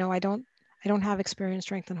them, you know, I don't have experience,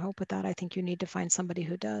 strength, and hope with that. I think you need to find somebody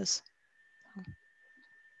who does.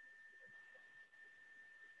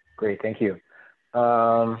 Great, thank you.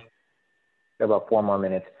 About 4 more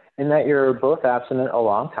minutes. In that you're both abstinent a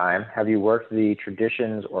long time, have you worked the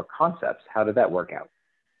traditions or concepts? How did that work out?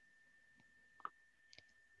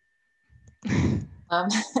 Um,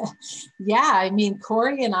 yeah, I mean,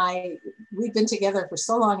 Corey and I, we've been together for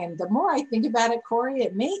so long, and the more I think about it, Corey,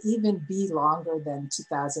 it may even be longer than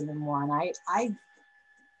 2001.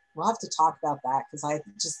 We'll have to talk about that because I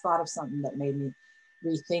just thought of something that made me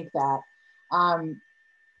rethink that.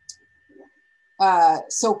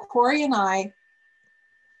 So Corey and I,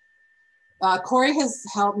 Corey has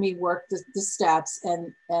helped me work the steps,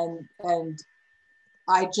 and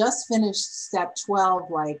I just finished step 12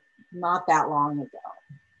 like not that long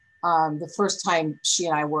ago. The first time she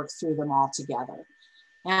and I worked through them all together.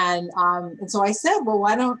 And so I said, well,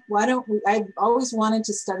 why don't we, I've always wanted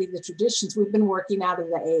to study the traditions. We've been working out of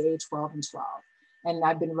the AA 12 and 12. And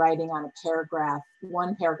I've been writing on a paragraph,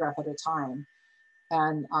 one paragraph at a time.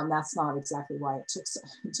 And that's not exactly why it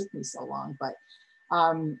took me so long, but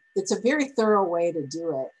it's a very thorough way to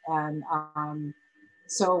do it. And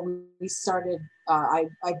so we started,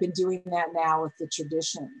 I've been doing that now with the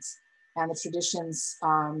traditions. And the traditions,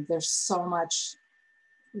 there's so much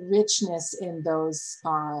richness in those,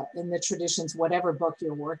 in the traditions, whatever book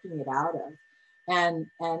you're working it out of. And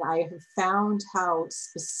I have found how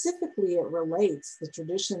specifically it relates, the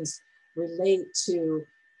traditions relate to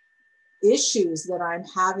issues that I'm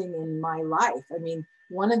having in my life. I mean,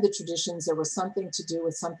 one of the traditions, there was something to do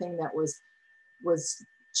with something that was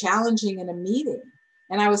challenging in a meeting.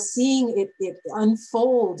 And I was seeing it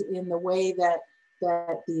unfold in the way that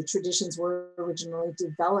the traditions were originally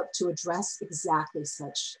developed to address exactly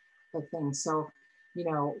such a thing. So, you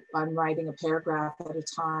know, I'm writing a paragraph at a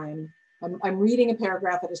time. I'm reading a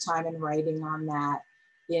paragraph at a time and writing on that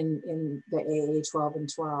in the AA 12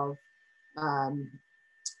 and 12.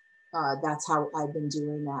 That's how I've been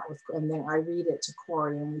doing that with, and then I read it to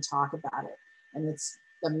Corey and we talk about it, and it's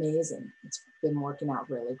amazing. It's been working out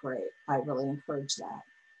really great. I really encourage that.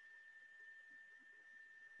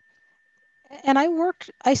 And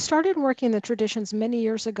I started working the traditions many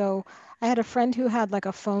years ago. I had a friend who had like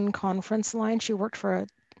a phone conference line. She worked for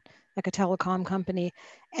like a telecom company.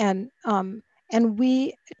 And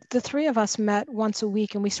we, the three of us met once a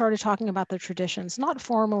week and we started talking about the traditions, not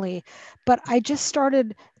formally, but I just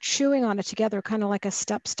started chewing on it together, kind of like a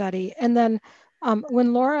step study. And then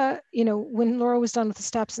when Laura was done with the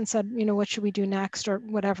steps and said, you know, what should we do next or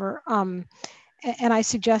whatever, and I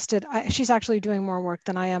suggested, she's actually doing more work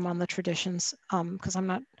than I am on the traditions because I'm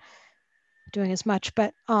not doing as much.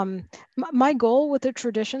 But my goal with the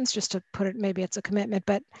traditions, just to put it, maybe it's a commitment,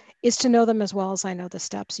 but is to know them as well as I know the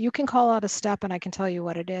steps. You can call out a step and I can tell you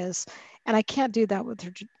what it is. And I can't do that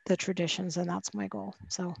with the traditions, and that's my goal.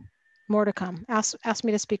 So more to come. Ask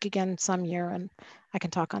me to speak again some year and I can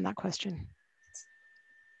talk on that question.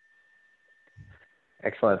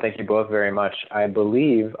 Excellent. Thank you both very much. I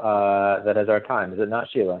believe that is our time. Is it not,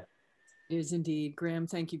 Sheila? It is indeed. Graham,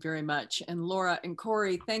 thank you very much. And Laura and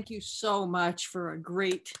Corey, thank you so much for a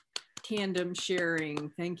great tandem sharing.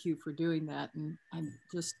 Thank you for doing that. And I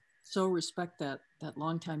just so respect that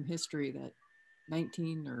longtime history, that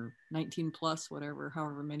 19 or 19 plus, whatever,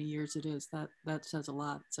 however many years it is, that says a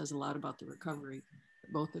lot. It says a lot about the recovery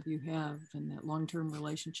that both of you have and that long-term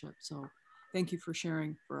relationship. So thank you for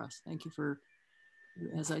sharing for us. Thank you for,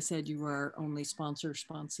 as I said, you are our only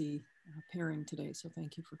sponsee pairing today. So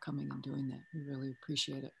thank you for coming and doing that. We really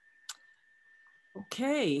appreciate it.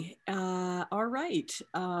 Okay. All right.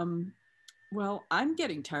 Well, I'm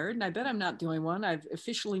getting tired and I bet I'm not the only one. I've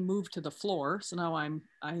officially moved to the floor. So now I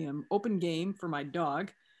am open game for my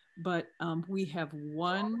dog, but we have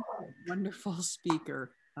one wonderful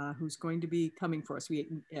speaker who's going to be coming for us. We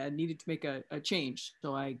needed to make a change.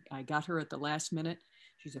 So I got her at the last minute.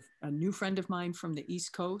 She's a new friend of mine from the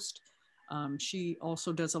East Coast. She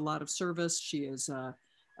also does a lot of service. She is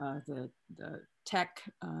the tech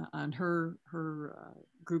on her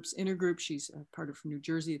group's intergroup. She's a part of New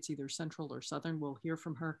Jersey. It's either Central or Southern. We'll hear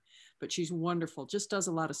from her, but she's wonderful. Just does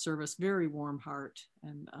a lot of service, very warm heart.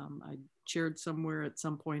 And I shared somewhere at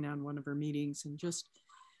some point on one of her meetings and just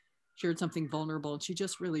shared something vulnerable. And she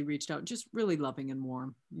just really reached out, just really loving and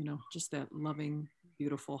warm, you know, just that loving,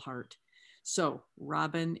 beautiful heart. So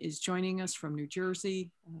Robin is joining us from New Jersey.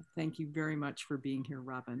 Thank you very much for being here,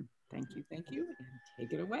 Robin. Thank you, and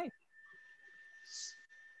take it away.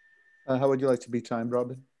 How would you like to be timed,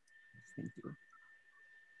 Robin? Thank you.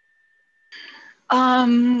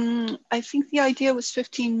 I think the idea was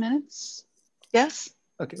 15 minutes. Yes?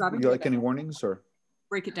 Okay, Robin, would you like any warnings or?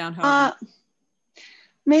 Break it down however.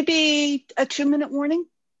 Maybe a 2-minute warning.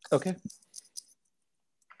 Okay.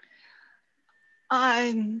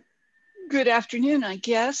 Good afternoon, I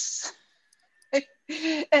guess.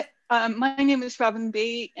 My name is Robin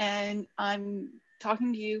B, and I'm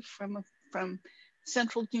talking to you from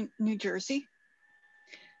Central New Jersey.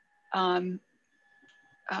 And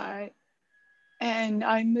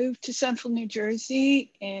I moved to Central New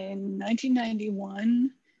Jersey in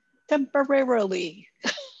 1991, temporarily.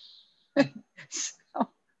 So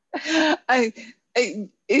it's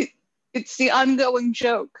the ongoing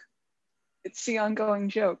joke. It's the ongoing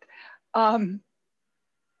joke.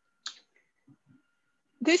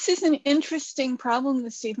 This is an interesting problem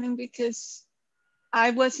this evening because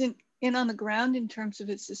I wasn't in on the ground in terms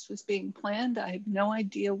of as this was being planned. I have no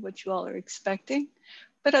idea what you all are expecting,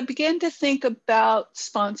 but I began to think about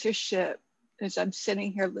sponsorship as I'm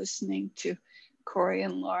sitting here listening to Corey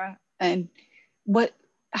and Laura, and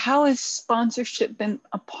how has sponsorship been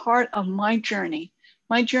a part of my journey?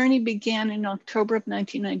 My journey began in October of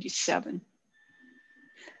 1997.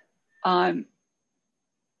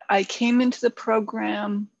 I came into the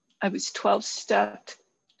program, I was 12-stepped.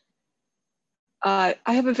 I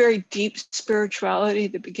have a very deep spirituality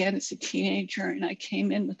that began as a teenager, and I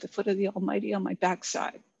came in with the foot of the Almighty on my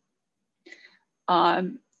backside.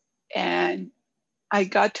 And I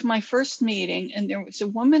got to my first meeting, and there was a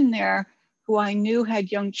woman there who I knew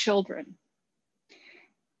had young children.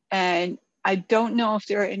 And I don't know if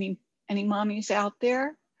there are any mommies out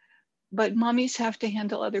there, but mommies have to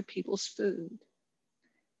handle other people's food.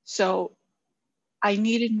 So I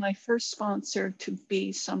needed my first sponsor to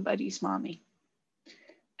be somebody's mommy.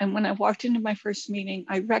 And when I walked into my first meeting,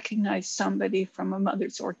 I recognized somebody from a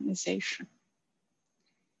mother's organization.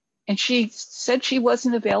 And she said she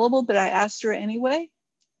wasn't available, but I asked her anyway,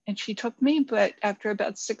 and she took me. But after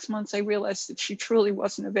about 6 months, I realized that she truly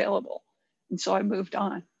wasn't available. And so I moved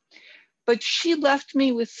on. But she left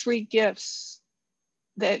me with 3 gifts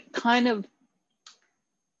that kind of,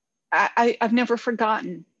 I've never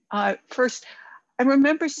forgotten. First, I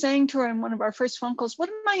remember saying to her in one of our first phone calls, "What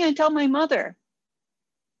am I going to tell my mother?"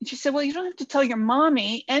 And she said, "Well, you don't have to tell your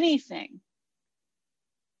mommy anything."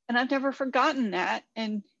 And I've never forgotten that.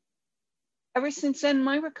 And ever since then,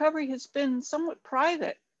 my recovery has been somewhat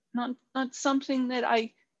private, not something that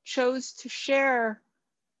I chose to share.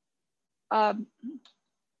 One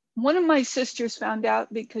of my sisters found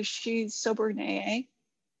out because she's sober in AA.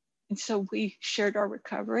 And so we shared our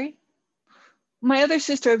recovery. My other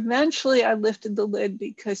sister, eventually I lifted the lid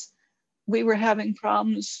because we were having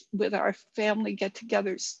problems with our family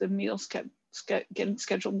get-togethers. The meals kept getting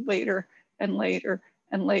scheduled later and later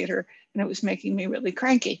and later, and it was making me really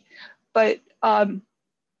cranky. But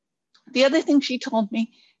the other thing she told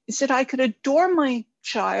me is that I could adore my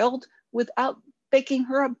child without baking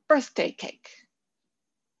her a birthday cake.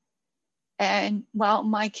 And while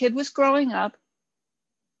my kid was growing up,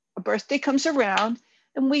 a birthday comes around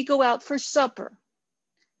and we go out for supper,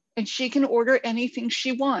 and she can order anything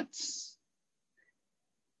she wants.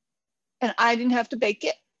 And I didn't have to bake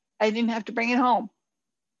it. I didn't have to bring it home.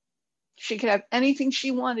 She could have anything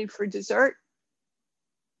she wanted for dessert,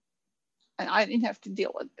 and I didn't have to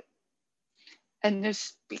deal with it. And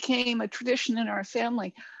this became a tradition in our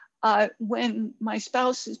family. When my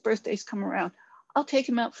spouse's birthdays come around, I'll take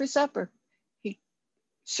him out for supper. He's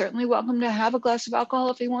certainly welcome to have a glass of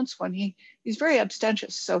alcohol if he wants one. He's very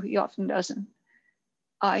abstemious, so he often doesn't.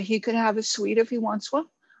 He could have a sweet if he wants one.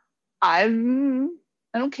 I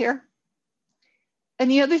don't care. And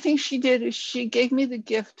the other thing she did is she gave me the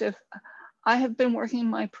gift of, I have been working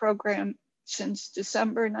my program since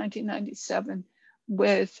December 1997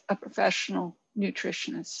 with a professional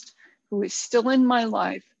nutritionist who is still in my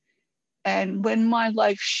life. And when my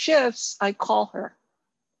life shifts, I call her.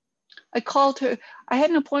 I called her. I had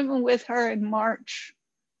an appointment with her in March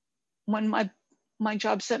when my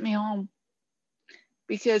job sent me home,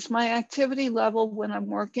 because my activity level when I'm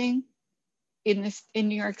working in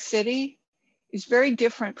New York City is very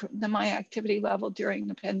different than my activity level during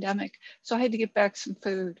the pandemic. So I had to get back some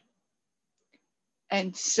food.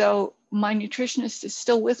 And so my nutritionist is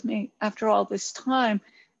still with me after all this time.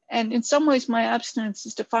 And in some ways, my abstinence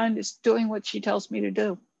is defined as doing what she tells me to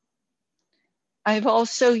do. I've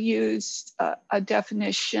also used a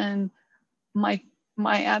definition. My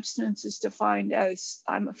abstinence is defined as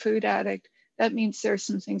I'm a food addict. That means there are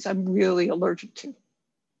some things I'm really allergic to.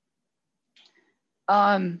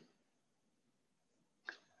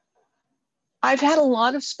 I've had a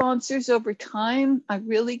lot of sponsors over time. I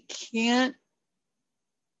really can't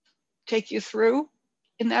take you through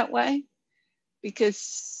in that way,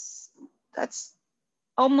 because that's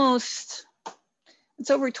it's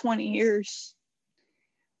over 20 years.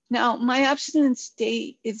 Now, my abstinence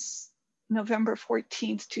date is November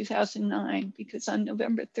 14th, 2009, because on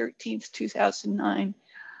November 13th, 2009,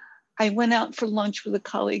 I went out for lunch with a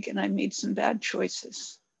colleague and I made some bad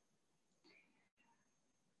choices.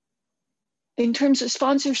 In terms of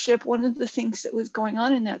sponsorship, one of the things that was going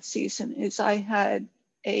on in that season is I had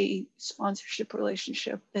a sponsorship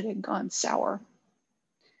relationship that had gone sour.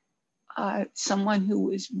 Someone who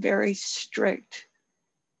was very strict,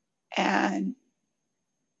 and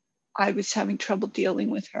I was having trouble dealing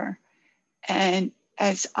with her. And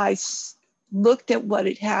as I looked at what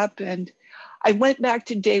had happened, I went back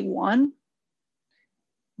to day one,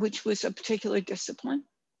 which was a particular discipline.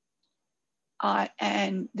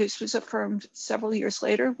 And this was affirmed several years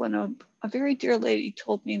later when a very dear lady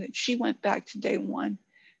told me that she went back to day one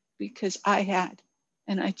because I had,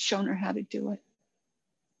 and I'd shown her how to do it.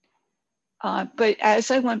 But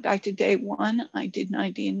as I went back to day one, I did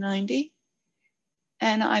 90 and 90,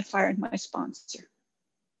 and I fired my sponsor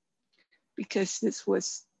because this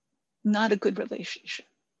was not a good relationship.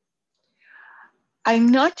 I'm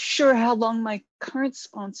not sure how long my current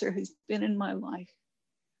sponsor has been in my life.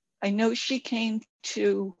 I know she came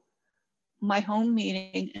to my home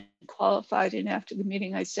meeting and qualified, and after the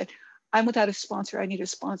meeting I said, I'm without a sponsor, I need a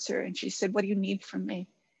sponsor. And she said, what do you need from me?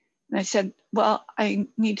 And I said, well, I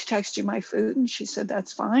need to text you my food. And she said,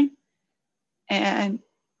 that's fine. And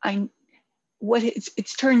what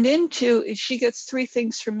it's turned into is she gets 3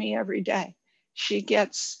 things from me every day. She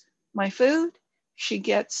gets my food, she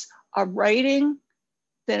gets a writing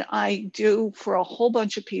that I do for a whole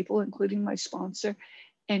bunch of people, including my sponsor,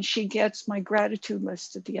 and she gets my gratitude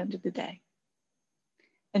list at the end of the day.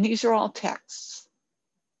 And these are all texts.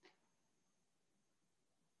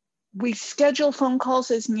 We schedule phone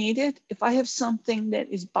calls as needed. If I have something that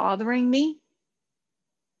is bothering me,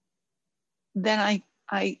 then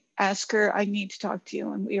I ask her, I need to talk to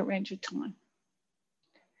you, and we arrange a time.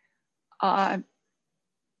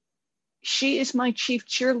 She is my chief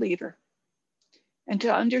cheerleader. And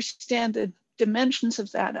to understand the dimensions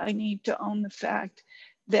of that, I need to own the fact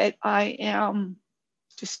that I am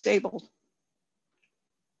disabled.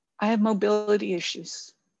 I have mobility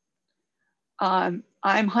issues. I'm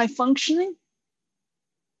high functioning.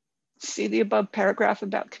 See the above paragraph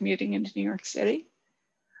about commuting into New York City.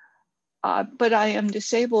 But I am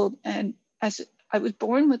disabled, and as I was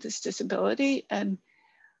born with this disability, and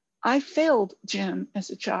I failed gym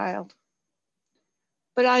as a child.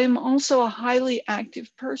 But I am also a highly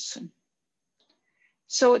active person.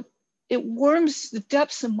 So it warms the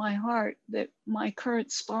depths of my heart that my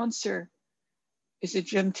current sponsor is a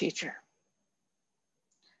gym teacher.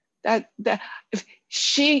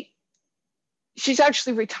 She's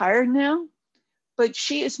actually retired now, but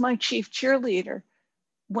she is my chief cheerleader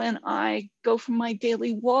when I go for my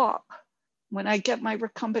daily walk, when I get my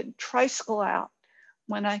recumbent tricycle out,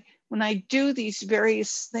 when I do these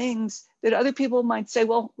various things that other people might say,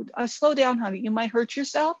 well, slow down, honey, you might hurt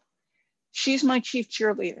yourself. She's my chief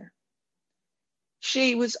cheerleader.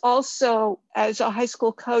 She was also, as a high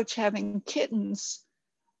school coach, having kittens.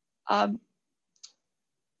 A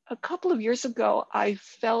couple of years ago, I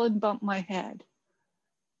fell and bumped my head.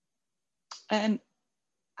 And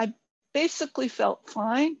I basically felt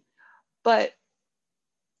fine, but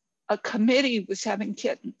a committee was having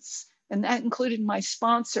kittens. And that included my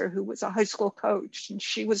sponsor, who was a high school coach. And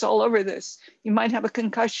she was all over this. You might have a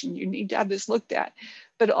concussion. You need to have this looked at.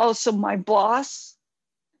 But also my boss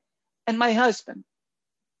and my husband.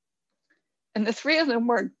 And the 3 of them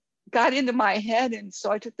got into my head. And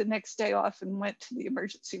so I took the next day off and went to the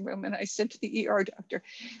emergency room. And I said to the ER doctor,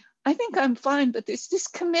 I think I'm fine, but there's this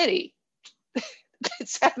committee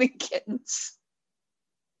that's having kittens.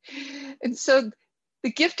 And so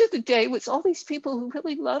the gift of the day was all these people who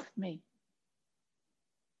really loved me.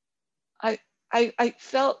 I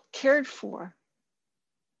felt cared for.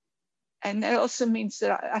 And that also means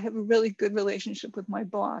that I have a really good relationship with my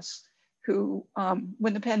boss, who,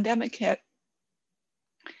 when the pandemic hit,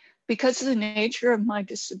 because of the nature of my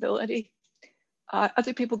disability,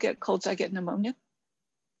 other people get colds, I get pneumonia.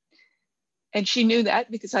 And she knew that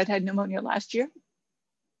because I'd had pneumonia last year.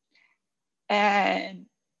 And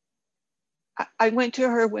I went to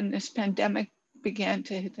her when this pandemic began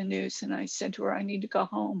to hit the news, and I said to her, I need to go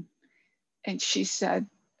home. And she said,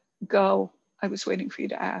 go, I was waiting for you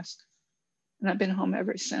to ask. And I've been home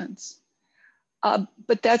ever since.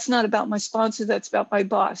 But that's not about my sponsor, that's about my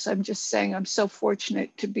boss. I'm just saying I'm so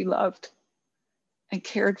fortunate to be loved and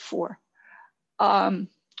cared for. I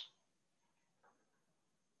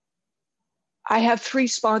have 3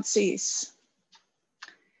 sponsees.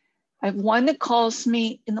 I have one that calls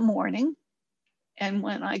me in the morning. And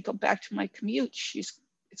when I go back to my commute, she's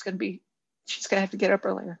gonna have to get up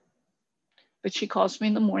earlier. But she calls me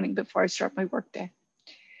in the morning before I start my workday.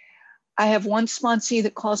 I have one sponsee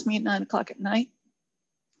that calls me at 9 o'clock at night.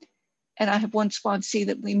 And I have one sponsee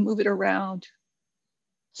that we move it around.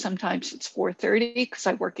 Sometimes it's 4:30 because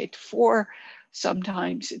I work 8 to 4.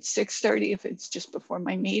 Sometimes it's 6:30 if it's just before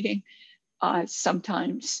my meeting.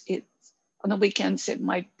 Sometimes it's on the weekends, it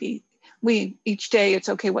might be, each day it's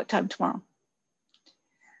okay, what time tomorrow?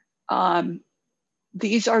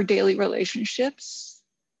 These are daily relationships.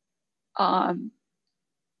 I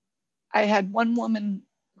had one woman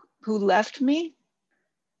who left me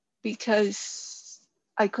because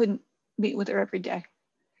I couldn't meet with her every day,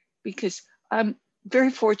 because I'm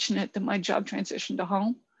very fortunate that my job transitioned to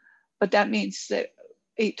home, but that means that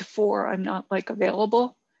 8 to 4, I'm not like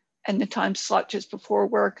available, and the time slot just before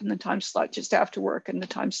work and the time slot just after work and the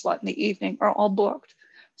time slot in the evening are all booked.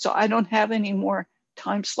 So I don't have any more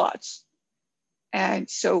time slots. And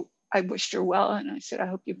so I wished her well, and I said, I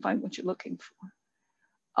hope you find what you're looking for.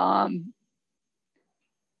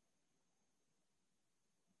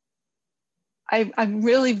 I'm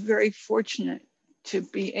really very fortunate to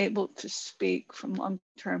be able to speak from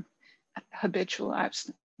long-term habitual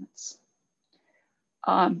abstinence.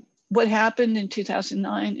 What happened in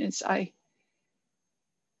 2009 is I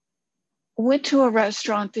went to a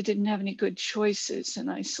restaurant that didn't have any good choices, and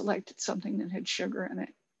I selected something that had sugar in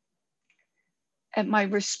it. And my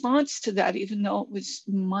response to that, even though it was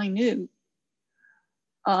minute,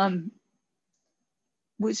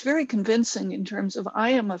 was very convincing in terms of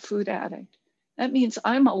I am a food addict. That means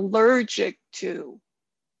I'm allergic to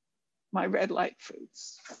my red light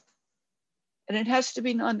foods. And it has to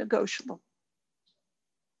be non-negotiable.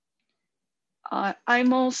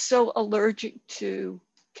 I'm also allergic to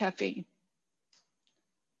caffeine.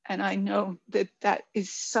 And I know that that is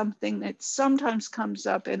something that sometimes comes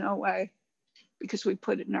up in OA because we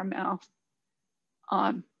put it in our mouth.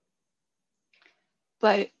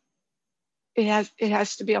 But it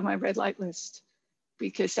has to be on my red light list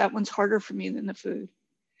because that one's harder for me than the food.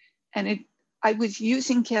 And I was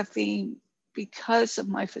using caffeine because of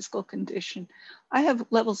my physical condition. I have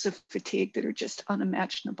levels of fatigue that are just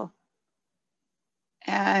unimaginable.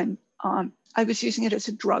 And I was using it as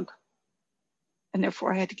a drug, and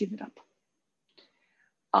therefore I had to give it up.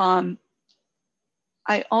 I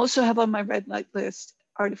also have on my red light list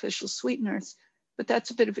artificial sweeteners, but that's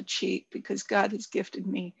a bit of a cheat because God has gifted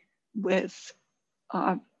me with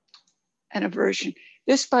an aversion.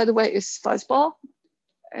 This, by the way, is Fuzzball,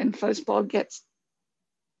 and Fuzzball gets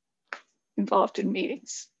involved in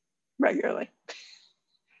meetings regularly.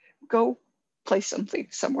 Go play something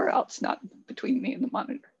somewhere else, not between me and the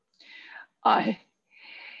monitor.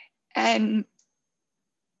 And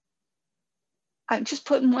I'm just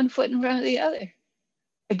putting one foot in front of the other.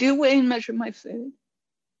 I do weigh and measure my food.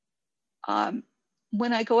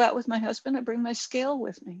 When I go out with my husband, I bring my scale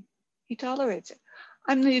with me. He tolerates it.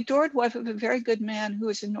 I'm the adored wife of a very good man who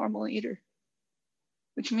is a normal eater,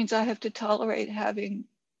 which means I have to tolerate having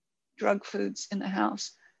drug foods in the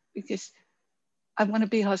house because I want to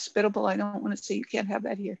be hospitable. I don't want to say you can't have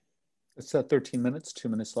that here. It's at 13 minutes, 2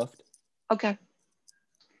 minutes left. Okay.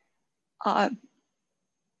 And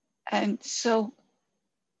so,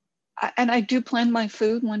 I do plan my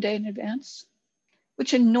food one day in advance,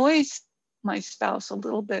 which annoys my spouse a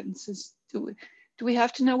little bit and says, do we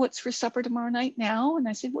have to know what's for supper tomorrow night now? And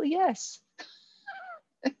I said, well, yes.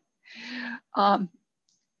 But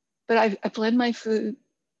I plan my food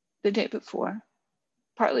the day before,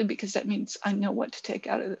 partly because that means I know what to take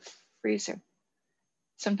out of the freezer.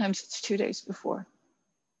 Sometimes it's 2 days before.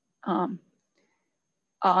 I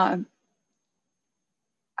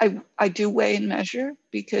do weigh and measure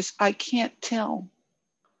because I can't tell.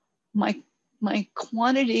 My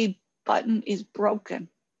quantity button is broken.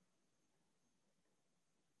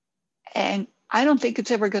 And I don't think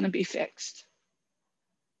it's ever going to be fixed.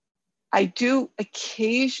 I do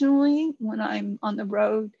occasionally, when I'm on the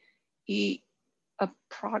road, eat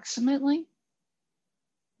approximately,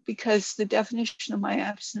 because the definition of my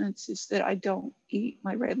abstinence is that I don't eat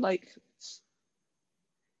my red light foods.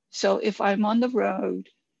 So if I'm on the road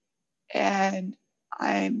and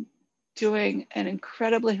I'm doing an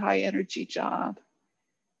incredibly high energy job,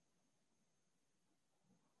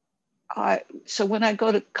 so when I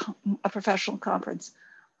go to a professional conference,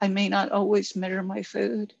 I may not always measure my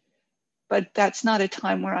food, but that's not a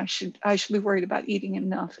time where I should be worried about eating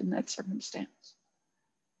enough in that circumstance.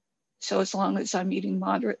 So as long as I'm eating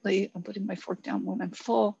moderately, I'm putting my fork down when I'm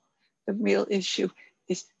full. The real issue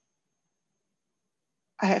is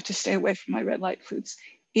I have to stay away from my red light foods.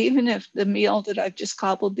 Even if the meal that I've just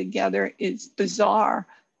cobbled together is bizarre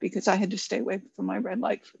because I had to stay away from my red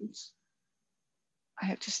light foods. I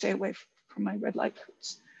have to stay away from my red light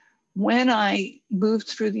foods. when I moved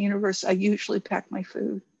through the universe, I usually pack my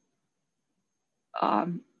food.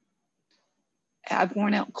 I've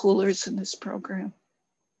worn out coolers in this program.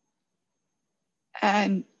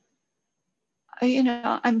 And, you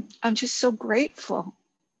know, I'm just so grateful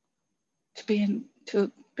to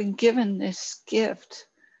have been given this gift.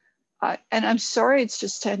 And I'm sorry it's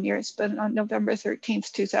just 10 years, but on November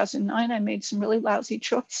 13th, 2009, I made some really lousy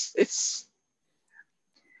choices.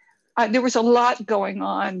 There was a lot going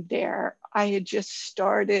on there. I had just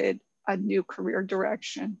started a new career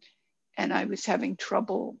direction and I was having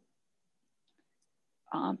trouble.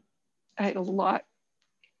 I had a lot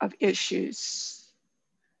of issues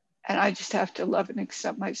and I just have to love and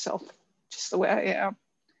accept myself just the way I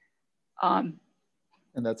am.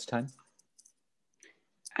 And that's time.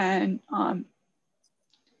 And I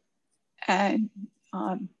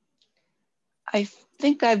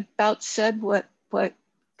think I've about said what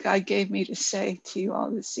God gave me to say to you all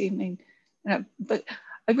this evening. But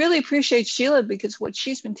I really appreciate Sheila because what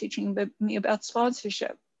she's been teaching me about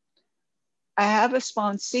sponsorship. I have a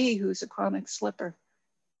sponsee who's a chronic slipper,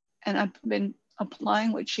 and I've been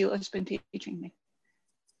applying what Sheila's been teaching me.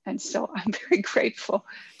 And so I'm very grateful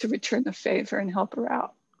to return the favor and help her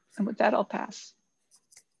out. And with that, I'll pass.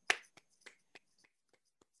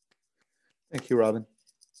 Thank you, Robin.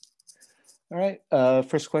 All right,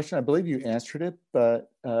 first question, I believe you answered it,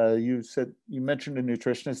 but you mentioned a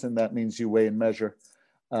nutritionist and that means you weigh and measure.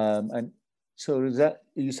 And so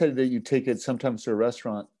you said that you take it sometimes to a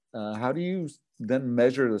restaurant. How do you then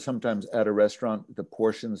measure sometimes at a restaurant, the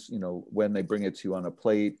portions, you know, when they bring it to you on a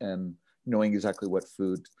plate and knowing exactly what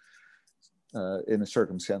food in the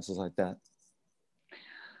circumstances like that?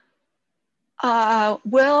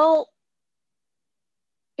 Well,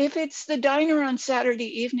 if it's the diner on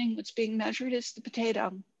Saturday evening, what's being measured is the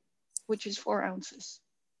potato, which is 4 ounces.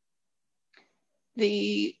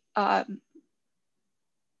 The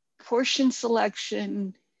portion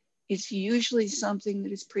selection is usually something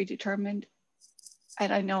that is predetermined,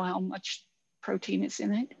 and I know how much protein is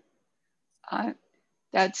in it.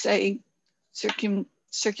 That's a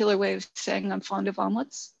circular way of saying I'm fond of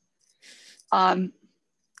omelets. And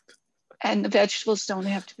the vegetables don't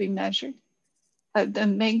have to be measured. The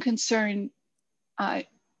main concern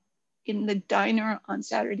in the diner on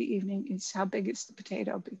Saturday evening is how big is the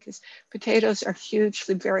potato, because potatoes are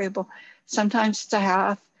hugely variable. Sometimes it's a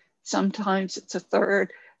half, sometimes it's a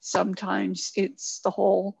third, sometimes it's the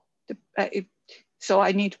whole. So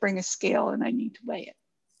I need to bring a scale and I need to weigh it.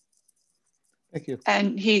 Thank you.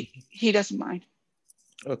 And he doesn't mind.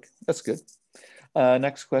 Okay, that's good.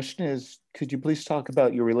 Next question is, could you please talk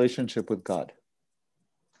about your relationship with God?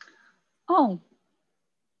 Oh,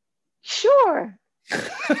 sure.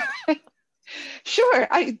 Sure.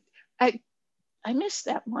 I missed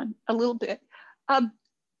that one a little bit.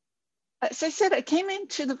 As I said, I came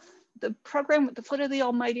into the program with the foot of the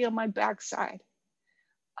Almighty on my backside.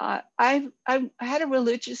 I had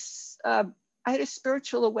a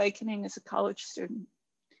spiritual awakening as a college student,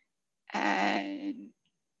 and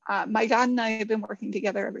my God and I have been working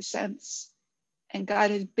together ever since. And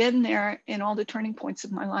God has been there in all the turning points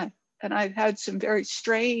of my life. And I've had some very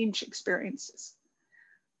strange experiences.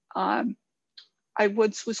 I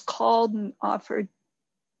was called and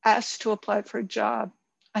asked to apply for a job.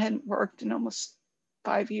 I hadn't worked in almost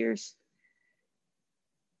 5 years.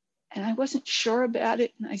 And I wasn't sure about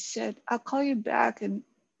it. And I said, I'll call you back. And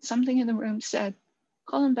something in the room said,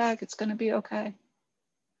 call him back, it's gonna be okay.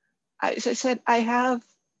 As I said, I have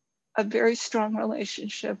a very strong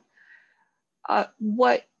relationship.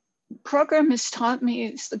 What program has taught me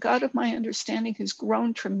is the God of my understanding has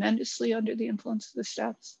grown tremendously under the influence of the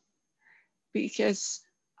steps, because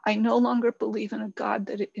I no longer believe in a God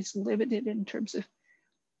that is limited in terms of,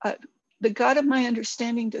 the God of my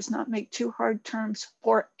understanding does not make too hard terms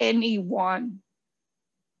for anyone.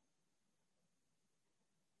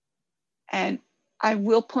 And I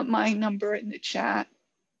will put my number in the chat.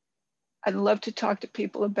 I'd love to talk to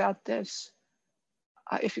people about this.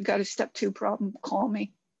 If you've got a step 2 problem, call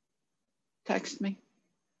me, text me.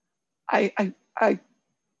 As I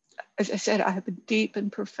said, I have a deep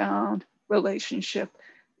and profound relationship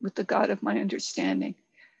with the God of my understanding.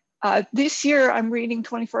 This year, I'm reading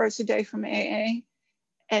 24 hours a day from AA,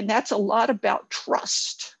 and that's a lot about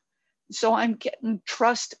trust. So I'm getting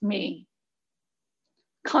trust me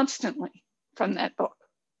constantly from that book.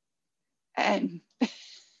 And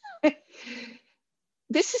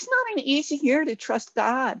this is not an easy year to trust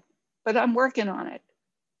God, but I'm working on it.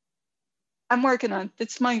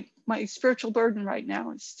 It's my spiritual burden right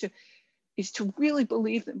now is to really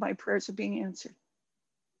believe that my prayers are being answered.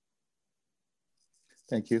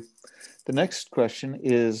 Thank you. The next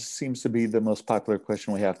question seems to be the most popular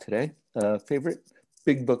question we have today. Favorite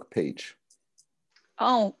big book page?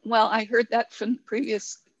 Oh, well, I heard that from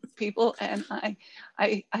previous people, and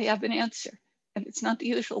I have an answer, and it's not the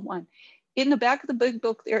usual one. In the back of the big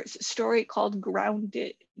book, there's a story called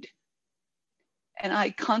Grounded. And I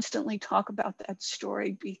constantly talk about that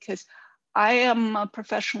story because I am a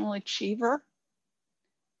professional achiever.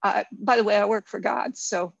 By the way, I work for God,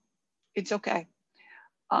 so it's okay.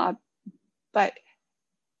 But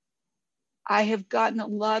I have gotten a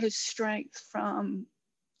lot of strength from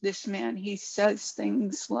this man. He says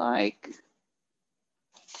things like,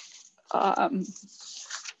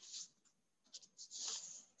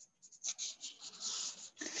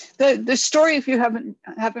 the story, if you haven't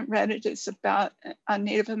read it, is about a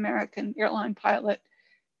Native American airline pilot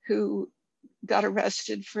who got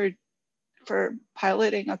arrested for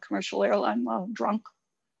piloting a commercial airline while drunk,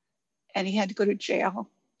 and he had to go to jail,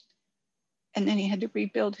 and then he had to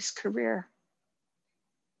rebuild his career.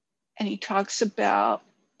 And he talks about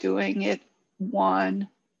doing it one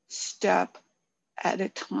step at a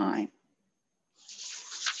time.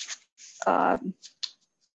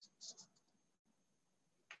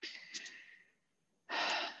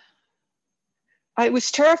 I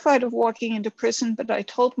was terrified of walking into prison, but I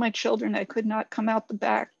told my children I could not come out the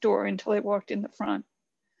back door until I walked in the front.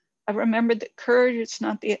 I remembered that courage is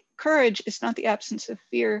not the absence of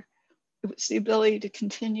fear. It was the ability to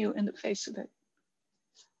continue in the face of it.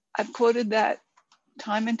 I've quoted that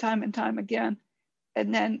time and time and time again.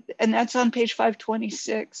 And that's on page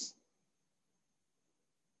 526.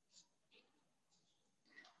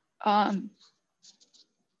 And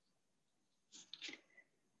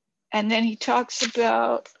then he talks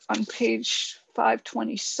about on page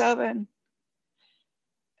 527,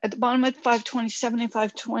 at the bottom of 527 and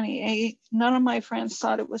 528, none of my friends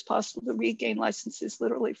thought it was possible to regain licenses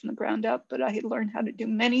literally from the ground up, but I had learned how to do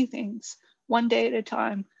many things one day at a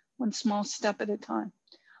time, one small step at a time.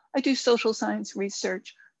 I do social science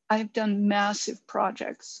research. I've done massive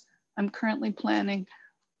projects. I'm currently planning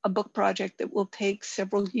a book project that will take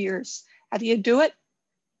several years. How do you do it?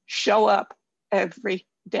 Show up every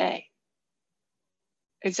day.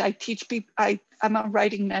 As I teach people, I'm a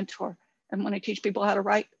writing mentor. And when I teach people how to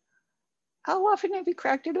write, how often have you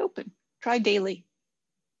cracked it open? Try daily.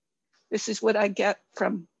 This is what I get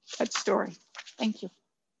from that story. Thank you.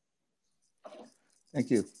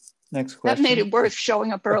 Thank you. Next question. That made it worth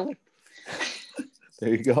showing up early.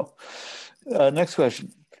 There you go. Next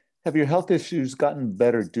question. Have your health issues gotten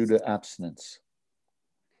better due to abstinence?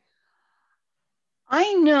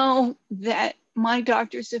 I know that my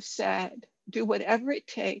doctors have said, do whatever it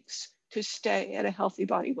takes to stay at a healthy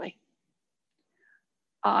body weight.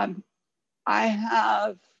 I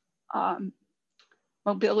have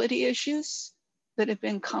mobility issues that have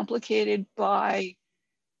been complicated by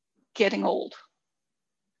getting old.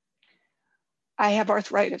 I have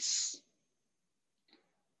arthritis,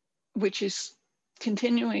 which is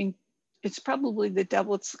continuing. It's probably the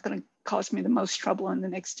devil. It's going to cause me the most trouble in the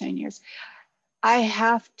next 10 years. I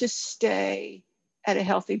have to stay at a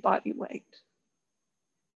healthy body weight.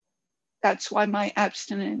 That's why my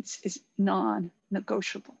abstinence is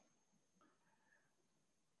non-negotiable.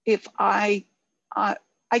 If I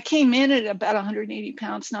came in at about 180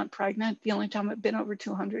 pounds, not pregnant. The only time I've been over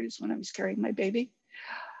 200 is when I was carrying my baby.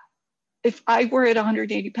 If I were at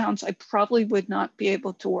 180 pounds, I probably would not be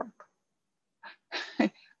able to work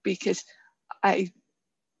because I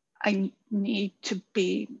need to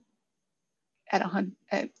be at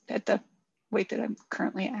the weight that I'm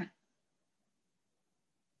currently at.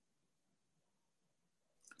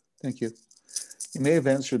 Thank you. You may have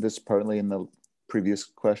answered this partly in the previous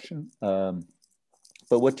question, but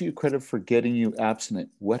what do you credit for getting you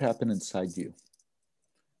abstinent? What happened inside you?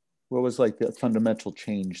 What was like the fundamental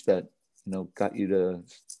change that got you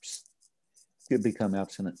to become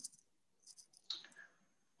abstinent?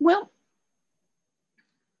 Well,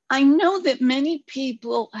 I know that many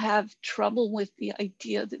people have trouble with the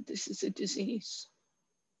idea that this is a disease.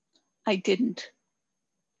 I didn't.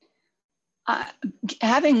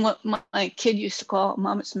 Having what my kid used to call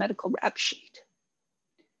Mama's medical rap sheet,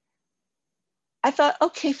 I thought,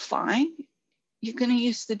 okay, fine. You're going to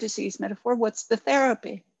use the disease metaphor. What's the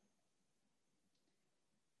therapy?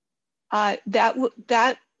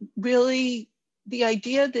 That really, the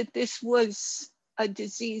idea that this was a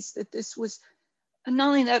disease, that this was not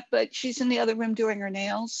only that, but she's in the other room doing her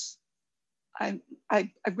nails. I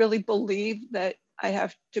really believe that I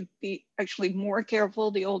have to be actually more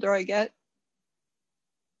careful the older I get,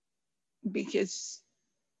 because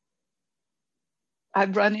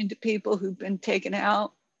I've run into people who've been taken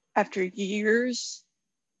out after years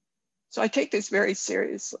So I take this very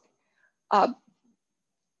seriously.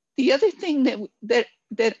 The other thing that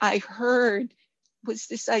I heard was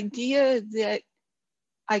this idea that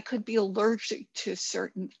I could be allergic to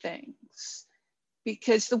certain things,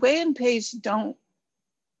 because the weigh-in pays don't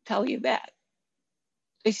tell you that.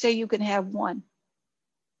 They say you can have one,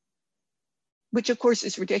 which of course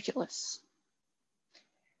is ridiculous.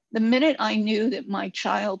 The minute I knew that my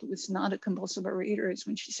child was not a compulsive overeater is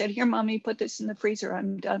when she said, "Here, mommy, put this in the freezer,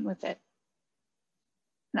 I'm done with it."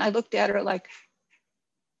 And I looked at her like,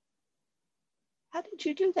 "How did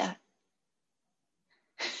you do that?"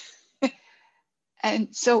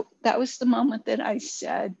 And so that was the moment that I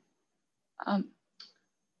said,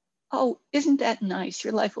 "Oh, isn't that nice?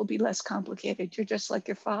 Your life will be less complicated. You're just like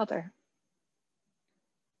your father."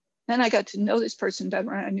 Then I got to know this person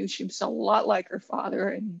better, and I knew she was a lot like her father,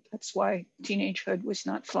 and that's why teenagehood was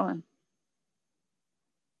not fun.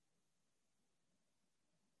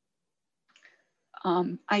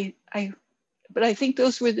 But I think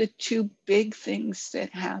those were the two big things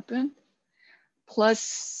that happened,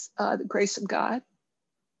 plus the grace of God,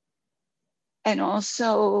 and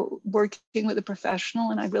also working with a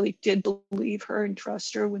professional. And I really did believe her and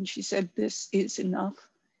trust her when she said, "This is enough.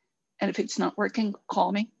 And if it's not working,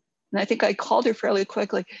 call me." And I think I called her fairly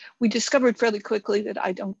quickly. We discovered fairly quickly that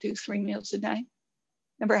I don't do 3 meals a day.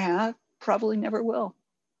 Never have, probably never will.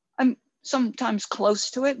 I'm sometimes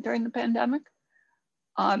close to it during the pandemic.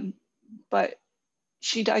 But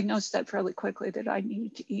she diagnosed that fairly quickly, that I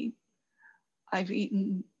needed to eat. I've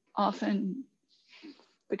eaten often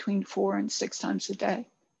between 4 and 6 times a day.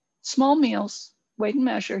 Small meals, weighed and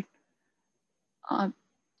measured.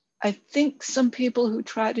 I think some people who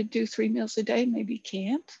try to do 3 meals a day maybe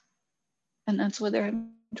can't. And that's why they're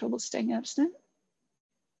having trouble staying abstinent.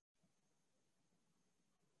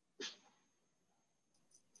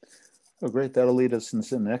 Oh, great. That'll lead us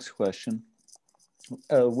into the next question.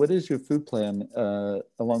 What is your food plan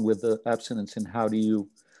along with the abstinence, and how do you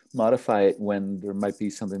modify it when there might be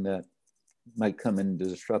something that might come in to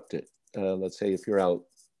disrupt it? Let's say if you're out,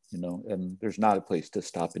 and there's not a place to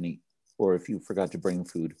stop and eat, or if you forgot to bring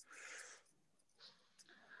food.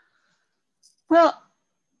 Well,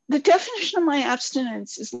 the definition of my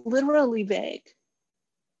abstinence is literally vague.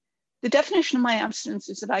 The definition of my abstinence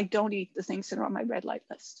is that I don't eat the things that are on my red light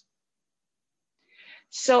list.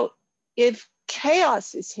 So if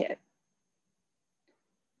chaos is hit,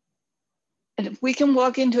 and if we can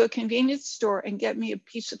walk into a convenience store and get me a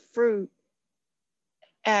piece of fruit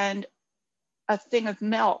and a thing of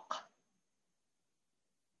milk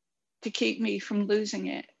to keep me from losing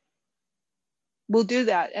it, we'll do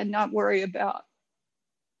that and not worry about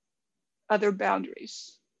other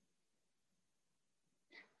boundaries.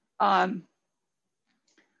 My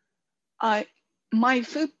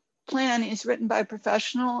food plan is written by a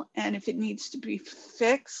professional, and if it needs to be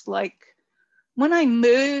fixed, like when I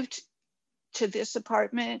moved to this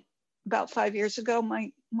apartment about 5 years ago,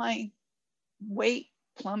 my weight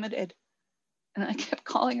plummeted. And I kept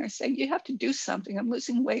calling her saying, "You have to do something. I'm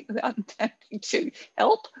losing weight without intending to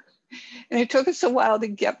help." And it took us a while to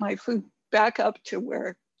get my food back up to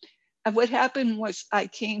where. And what happened was I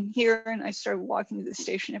came here and I started walking to the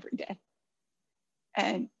station every day.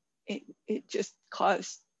 And it just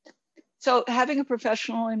caused. So having a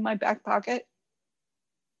professional in my back pocket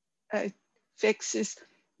fixes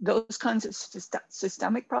those kinds of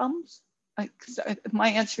systemic problems. My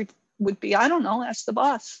answer would be, I don't know, ask the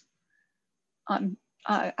boss. I'll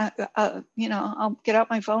get out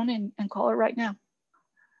my phone and call her right now.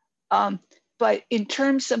 But in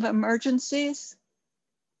terms of emergencies,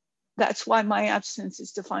 that's why my abstinence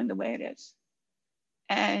is defined the way it is.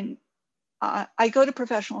 And I go to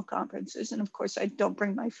professional conferences, and of course I don't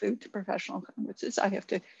bring my food to professional conferences. I have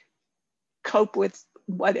to cope with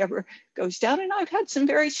whatever goes down. And I've had some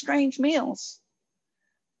very strange meals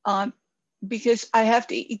because I have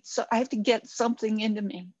to eat, so I have to get something into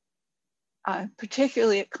me,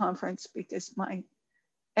 particularly at conference, because my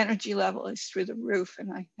energy level is through the roof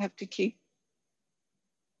and I have to keep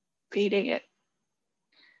feeding it.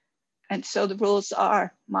 And so the rules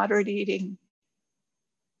are moderate eating,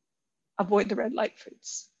 avoid the red light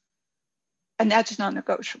foods. And that's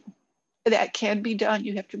non-negotiable. That can be done.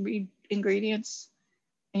 You have to read ingredients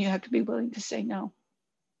and you have to be willing to say no.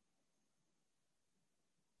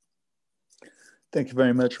 Thank you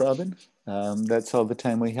very much, Robin. That's all the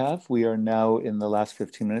time we have. We are now in the last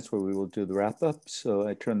 15 minutes where we will do the wrap up. So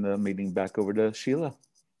I turn the meeting back over to Sheila.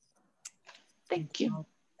 Thank you.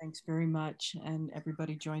 Thanks very much. And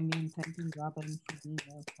everybody join me in thanking Robin for being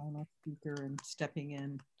our final speaker and stepping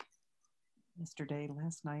in. yesterday,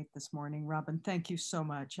 last night, this morning. Robin, thank you so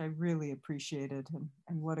much. I really appreciate it.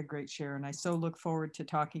 And what a great share. And I so look forward to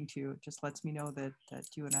talking to you. It just lets me know that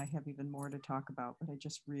you and I have even more to talk about. But I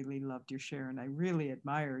just really loved your share. And I really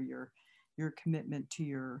admire your commitment to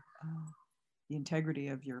your the integrity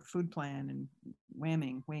of your food plan and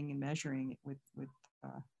weighing and measuring it with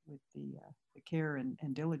the care and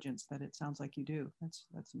diligence that it sounds like you do. That's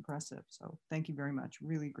impressive. So thank you very much.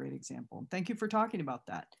 Really great example. Thank you for talking about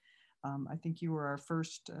that. I think you were our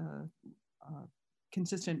first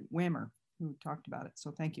consistent whammer who talked about it. So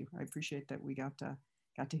thank you. I appreciate that we got to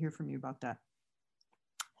hear from you about that.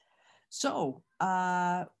 So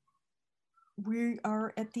we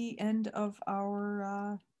are at the end of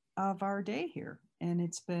our day here, and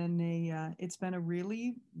it's been a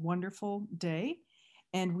really wonderful day,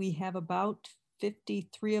 and we have about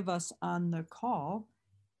 53 of us on the call,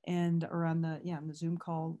 or on the Zoom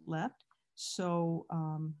call left. So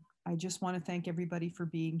I just want to thank everybody for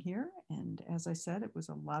being here, and as I said, it was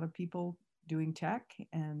a lot of people doing tech,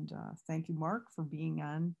 and thank you, Mark, for being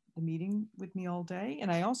on the meeting with me all day.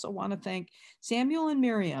 And I also want to thank Samuel and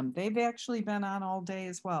Miriam. They've actually been on all day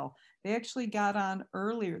as well. They actually got on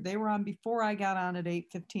earlier. They were on before I got on at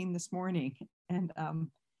 8:15 this morning.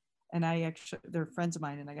 And I actually, they're friends of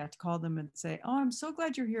mine, and I got to call them and say, oh, I'm so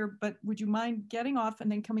glad you're here, but would you mind getting off and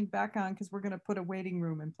then coming back on? Because we're going to put a waiting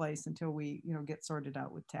room in place until we, get sorted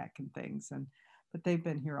out with tech and things. But they've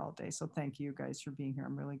been here all day. So thank you guys for being here.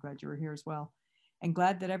 I'm really glad you were here as well. And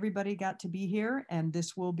glad that everybody got to be here, and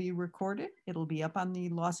this will be recorded. It'll be up on the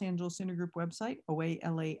Los Angeles Intergroup website,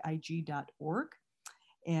 oalaig.org.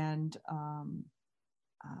 And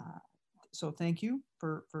so thank you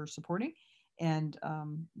for supporting. And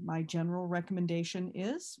my general recommendation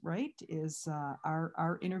is,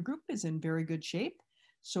 our intergroup is in very good shape.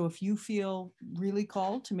 So if you feel really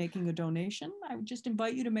called to making a donation, I would just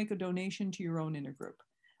invite you to make a donation to your own intergroup.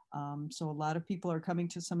 So a lot of people are coming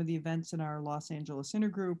to some of the events in our Los Angeles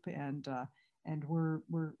intergroup, and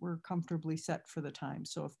we're comfortably set for the time.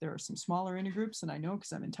 So if there are some smaller intergroups, and I know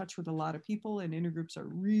because I'm in touch with a lot of people, and intergroups are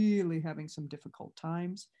really having some difficult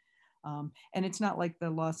times. And it's not like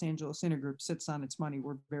the Los Angeles intergroup sits on its money.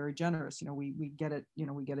 We're very generous. We get it,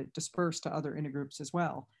 we get it dispersed to other intergroups as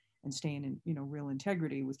well, and staying in, real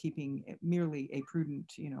integrity with keeping it merely a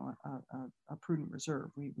prudent, a prudent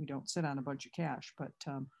reserve. We don't sit on a bunch of cash, but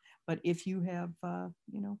if you have,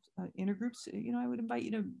 intergroups, I would invite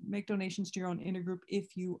you to make donations to your own intergroup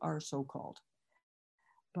if you are so called.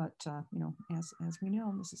 But, as we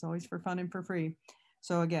know, this is always for fun and for free.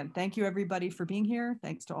 So again, thank you everybody for being here.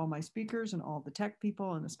 Thanks to all my speakers and all the tech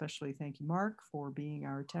people, and especially thank you, Mark, for being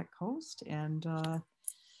our tech host. And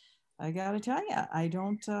I gotta tell you, I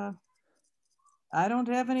don't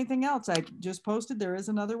have anything else. I just posted, there is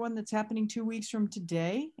another one that's happening 2 weeks from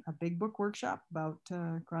today, a big book workshop about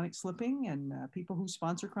chronic slipping, and people who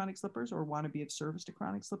sponsor chronic slippers or want to be of service to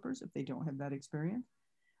chronic slippers if they don't have that experience.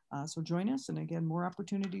 So join us, and again, more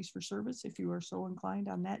opportunities for service if you are so inclined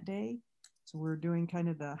on that day. So we're doing kind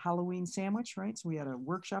of the Halloween sandwich, right? So we had a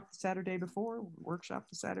workshop the Saturday before, workshop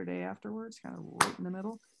the Saturday afterwards, kind of right in the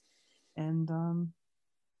middle. And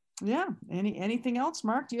yeah, anything else?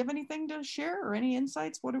 Mark, do you have anything to share or any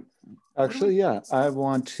insights? Yeah, I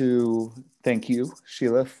want to thank you,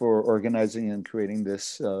 Sheila, for organizing and creating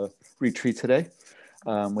this retreat today.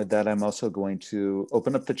 With that, I'm also going to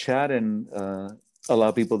open up the chat and allow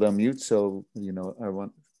people to unmute. So, I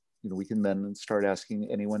want, we can then start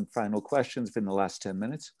asking anyone final questions in the last 10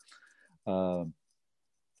 minutes.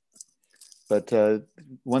 But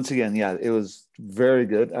once again, yeah, it was very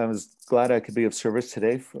good. I was glad I could be of service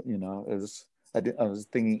today. I was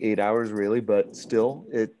thinking 8 hours really, but still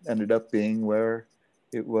it ended up being where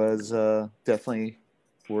it was definitely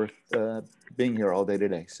worth being here all day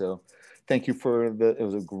today. So thank you it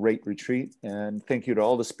was a great retreat, and thank you to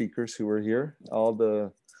all the speakers who were here, all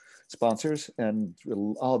the sponsors, and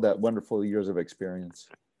all that wonderful years of experience.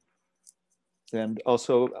 And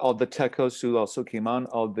also all the tech hosts who also came on,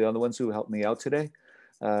 all the other ones who helped me out today,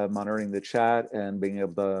 monitoring the chat and being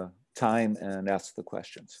able to time and ask the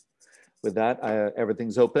questions. With that,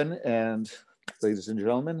 everything's open, and ladies and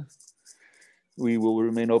gentlemen, we will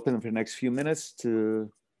remain open for the next few minutes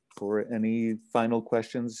for any final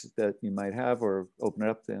questions that you might have, or open it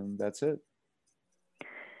up, and that's it.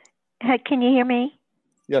 Can you hear me?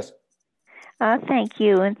 Yes. Thank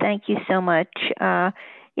you, and thank you so much.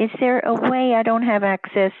 Is there a way, I don't have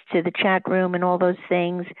access to the chat room and all those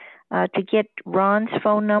things, to get Ron's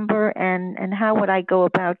phone number, and how would I go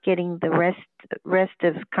about getting the rest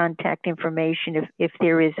of contact information if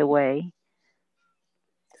there is a way?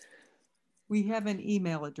 We have an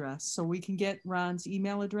email address, so we can get Ron's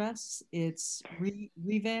email address. It's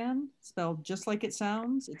Revan, spelled just like it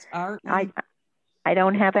sounds. It's I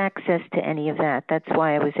don't have access to any of that. That's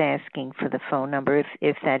why I was asking for the phone number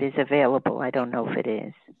if that is available. I don't know if it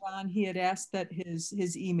is. Ron, he had asked that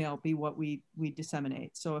his email be what we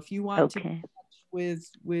disseminate. So if you want to get in touch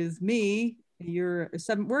with me, you're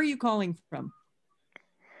where are you calling from?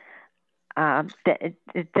 I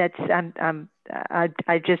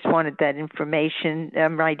just wanted that information.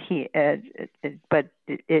 I'm right here, but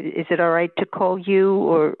is it all right to call you,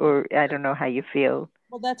 or I don't know how you feel?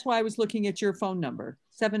 Well, that's why I was looking at your phone number,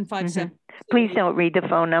 757. Please don't read the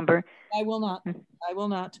phone number. I will not. I will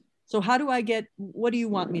not. So how do I get? What do you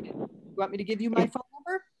want me to? You want me to give you my phone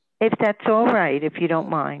number? If that's all right, if you don't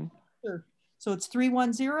mind. Sure. So it's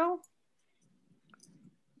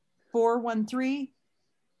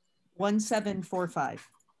 310-413-1745.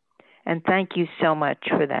 And thank you so much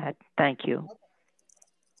for that. Thank you.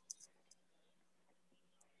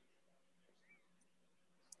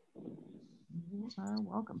 You are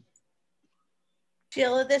welcome.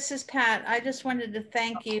 Sheila, this is Pat. I just wanted to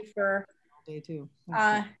thank you for Day too.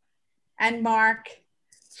 And Mark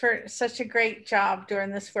for such a great job during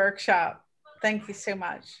this workshop. Thank you so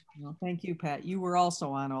much. Well, thank you, Pat. You were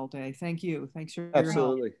also on all day. Thank you. Thanks for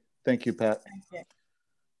Absolutely. your help. Thank you, Pat. Thank you.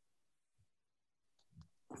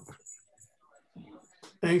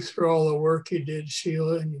 Thanks for all the work you did,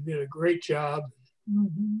 Sheila, and you did a great job.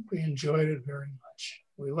 We enjoyed it very much.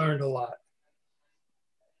 We learned a lot.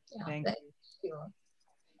 Yeah, Thank you.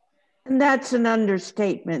 And that's an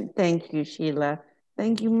understatement. Thank you, Sheila.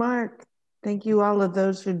 Thank you, Mark. Thank you, all of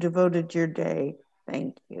those who devoted your day.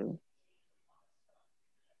 Thank you.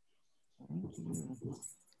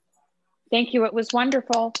 Thank you. It was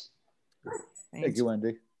wonderful. Thank you,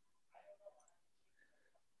 Wendy.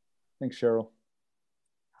 Thanks, Cheryl.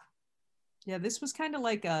 Yeah, this was kind of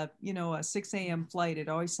like a 6 a.m. flight. It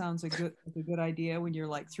always sounds like a good idea when you're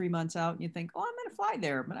like 3 months out and you think, oh, I'm going to fly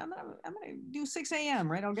there, but I'm going to do 6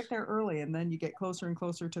 a.m. right? I'll get there early, and then you get closer and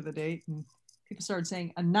closer to the date, and people started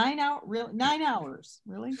saying 9 hours,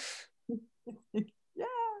 really? Yeah.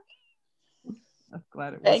 I'm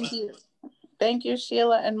glad it was. Thank you. Thank you,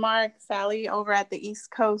 Sheila and Mark, Sally over at the East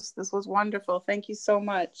Coast. This was wonderful. Thank you so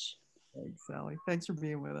much. Thanks, Sally. Thanks for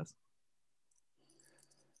being with us.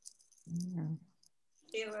 Yeah.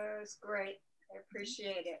 Sheila, it was great. I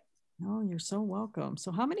appreciate it. Oh, you're so welcome.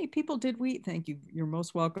 So how many people did we, thank you, you're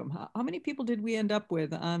most welcome. How many people did we end up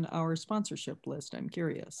with on our sponsorship list? I'm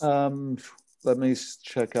curious. Let me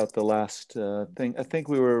check out the last thing. I think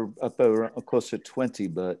we were up around, close to 20,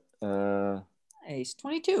 but nice,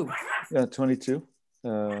 22. Yeah, 22.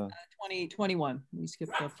 21. We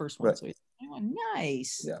skipped the first one, right. So 21.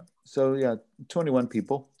 Nice. Yeah. So yeah, 21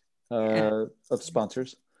 people of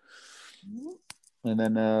sponsors. And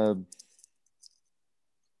then to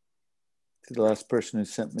the last person who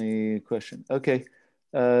sent me a question. Okay.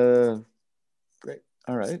 Great.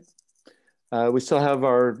 All right. We still have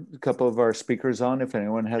a couple of our speakers on. If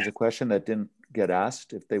anyone has a question that didn't get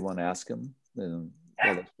asked, if they want to ask them, then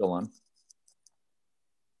while they're still on.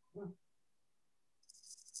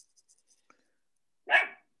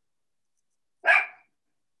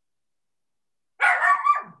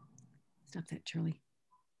 Stop that, Charlie.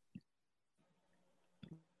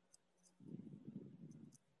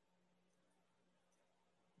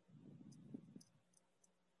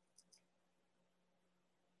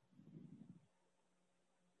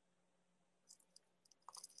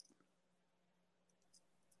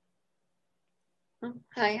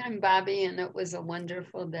 Hi, I'm Bobby, and it was a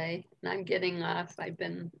wonderful day. And I'm getting off. I've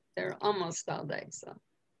been there almost all day, so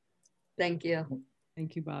thank you.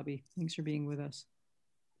 Thank you, Bobby. Thanks for being with us.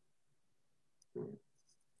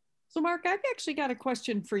 So, Mark, I've actually got a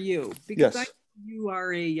question for you because yes. You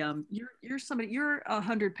are a you're somebody, you're a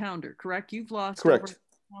 100-pounder, correct? You've lost correct. Over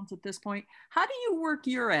pounds at this point. How do you work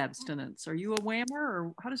your abstinence? Are you a whammer,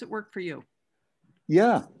 or how does it work for you?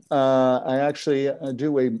 Yeah, I actually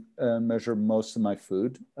do measure most of my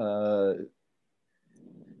food. For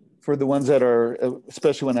the ones that are,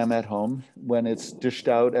 especially when I'm at home, when it's dished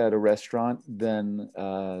out at a restaurant, then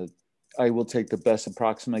I will take the best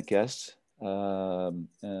approximate guess,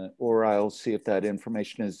 or I'll see if that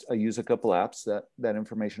information is, I use a couple apps that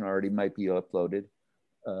information already might be uploaded.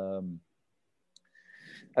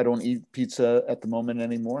 I don't eat pizza at the moment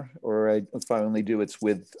anymore, or if I only do, it's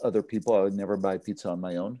with other people. I would never buy pizza on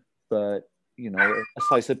my own. But, you know, a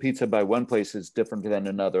slice of pizza by one place is different than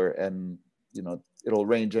another. And, you know, it'll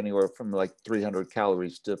range anywhere from like 300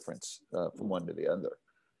 calories difference from one to the other.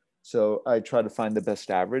 So I try to find the best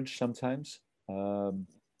average sometimes. And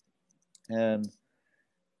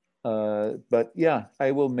But yeah,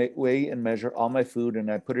 I will weigh and measure all my food,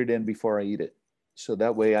 and I put it in before I eat it. So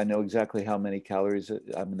that way I know exactly how many calories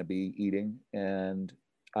I'm going to be eating, and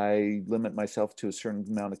I limit myself to a certain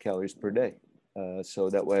amount of calories per day. So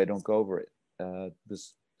that way I don't go over it.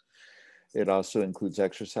 It also includes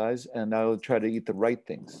exercise, and I'll try to eat the right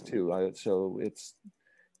things too. So it's,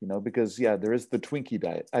 because yeah, there is the Twinkie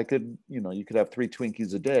diet. You could have 3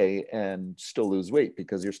 Twinkies a day and still lose weight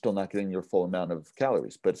because you're still not getting your full amount of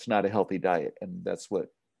calories, but it's not a healthy diet. And that's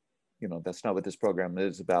that's not what this program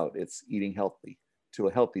is about. It's eating healthy to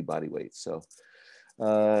a healthy body weight. So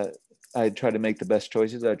I try to make the best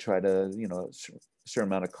choices. I try to, a certain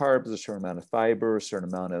amount of carbs, a certain amount of fiber, a certain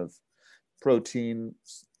amount of protein,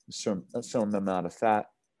 some amount of fat.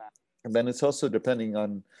 And then it's also depending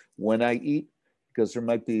on when I eat, because there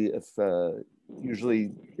might be,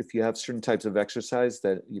 usually if you have certain types of exercise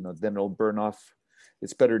that, then it'll burn off.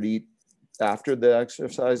 It's better to eat after the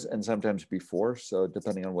exercise and sometimes before. So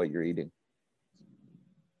depending on what you're eating.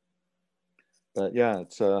 But yeah,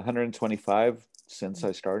 it's 125 since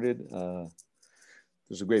I started.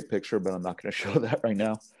 There's a great picture, but I'm not going to show that right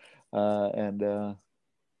now.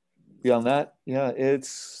 Beyond that, yeah,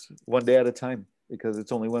 it's one day at a time because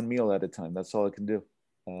it's only one meal at a time. That's all I can do.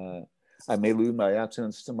 I may lose my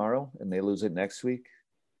abstinence tomorrow and may lose it next week.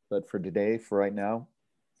 But for today, for right now,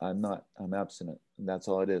 I'm abstinent. And that's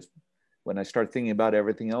all it is. When I start thinking about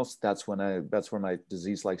everything else, that's where my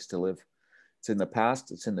disease likes to live. It's in the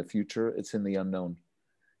past, it's in the future, it's in the unknown.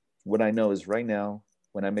 What I know is right now,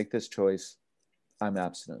 when I make this choice, I'm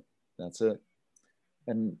abstinent. That's it.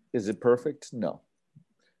 And is it perfect? No.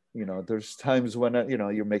 There's times when,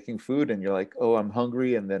 you're making food and you're like, oh, I'm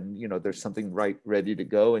hungry. And then, there's something ready to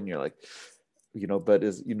go. And you're like, but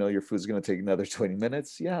your food's going to take another 20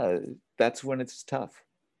 minutes. Yeah, that's when it's tough.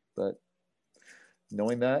 But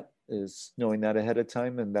knowing that ahead of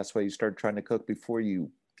time. And that's why you start trying to cook before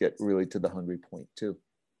you get really to the hungry point too.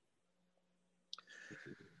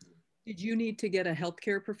 Did you need to get a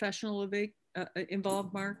healthcare professional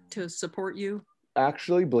involved, Mark, to support you?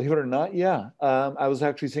 Actually, believe it or not, yeah. I was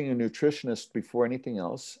actually seeing a nutritionist before anything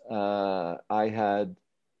else. I had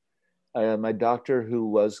my doctor who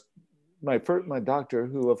was my doctor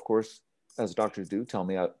who, of course, as doctors do, told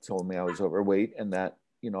me I was overweight, and that,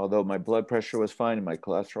 although my blood pressure was fine and my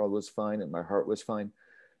cholesterol was fine and my heart was fine,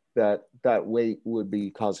 that weight would be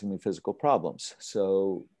causing me physical problems.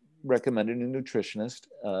 So recommended a nutritionist.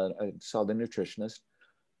 I saw the nutritionist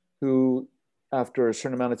who, after a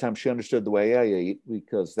certain amount of time, she understood the way I ate,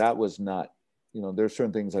 because that was not, there's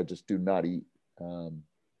certain things I just do not eat. In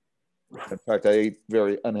fact, I ate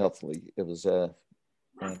very unhealthily. It was,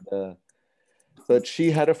 but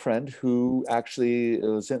she had a friend who actually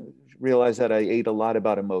realized that I ate a lot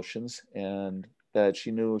about emotions, and that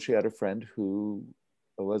she knew she had a friend who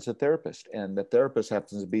was a therapist, and the therapist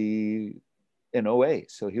happens to be in OA.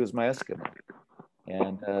 So he was my Eskimo.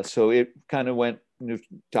 And so it kind of went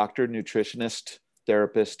doctor, nutritionist,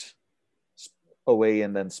 therapist, OA,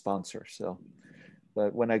 and then sponsor. So,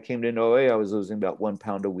 but when I came to OA, I was losing about 1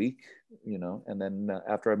 pound a week, and then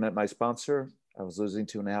after I met my sponsor, I was losing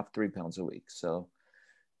 2.5, 3 pounds a week. So,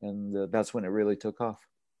 and that's when it really took off.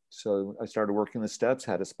 So I started working the steps,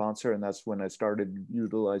 had a sponsor, and that's when I started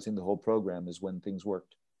utilizing the whole program, is when things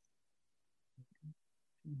worked.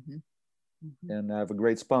 Mm-hmm. Mm-hmm. And I have a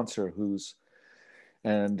great sponsor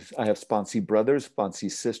and I have sponsee brothers, sponsee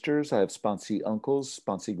sisters, I have sponsee uncles,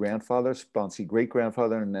 sponsee grandfather, sponsee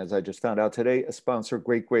great-grandfather, and as I just found out today, a sponsor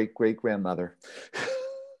great-great-great-grandmother.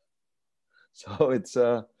 So it's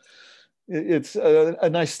a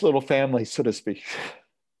nice little family, so to speak.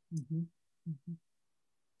 Mm-hmm. Mm-hmm.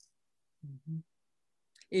 Mm-hmm.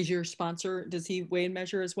 Is your sponsor, does he weigh and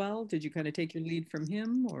measure as well? Did you kind of take your lead from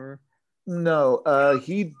him, or? No,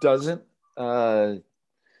 he doesn't.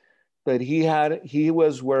 But he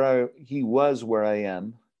was where I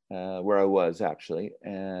am, where I was actually,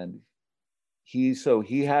 and he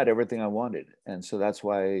had everything I wanted, and so that's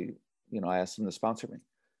why I asked him to sponsor me,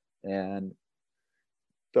 and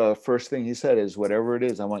the first thing he said is, whatever it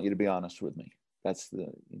is, I want you to be honest with me. That's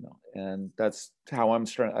and that's how I'm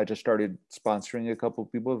starting. I just started sponsoring a couple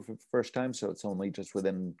of people for the first time, so it's only just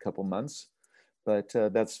within a couple months, but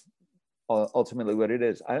that's ultimately what it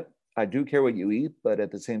is. I do care what you eat, but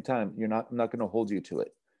at the same time, I'm not going to hold you to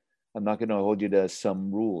it. I'm not going to hold you to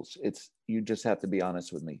some rules. You just have to be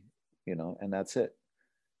honest with me, and that's it.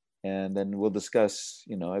 And then we'll discuss,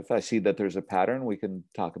 if I see that there's a pattern, we can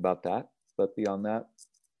talk about that. But beyond that,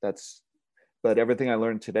 but everything I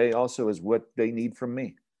learned today also is what they need from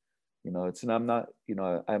me.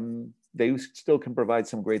 They still can provide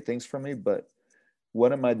some great things for me, but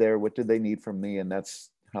what am I there? What do they need from me? And that's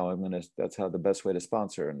that's how the best way to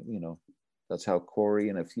sponsor. And, you know, that's how Corey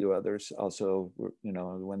and a few others also were, you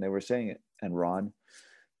know, when they were saying it, and Ron,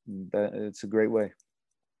 that it's a great way.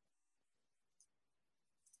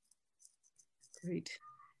 Great.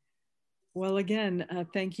 Well, again,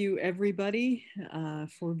 thank you everybody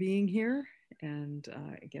for being here. And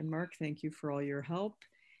again, Mark, thank you for all your help.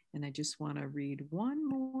 And I just want to read one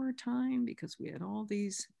more time because we had all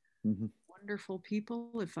these wonderful people.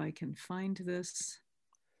 If I can find this,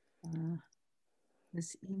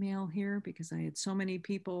 this email here, because I had so many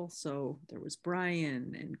people. So there was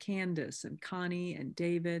Brian and Candace and Connie and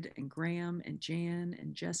David and Graham and Jan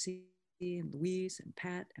and Jesse and Louise and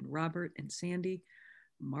Pat and Robert and Sandy.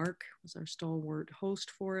 Mark was our stalwart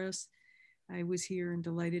host for us. I was here and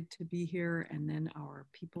delighted to be here. And then our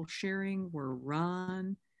people sharing were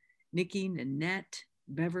Ron, Nikki, Nanette,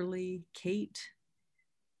 Beverly, Kate.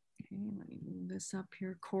 Okay, let me move this up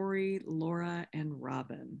here. Corey, Laura, and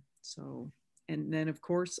Robin. So, and then of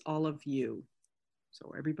course, all of you.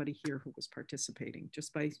 So everybody here who was participating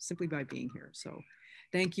just by simply by being here. So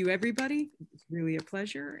thank you, everybody. It's really a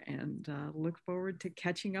pleasure, and look forward to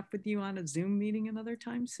catching up with you on a Zoom meeting another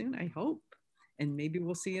time soon, I hope. And maybe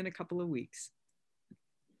we'll see you in a couple of weeks.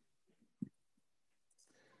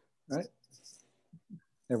 All right.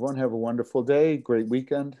 Everyone have a wonderful day, great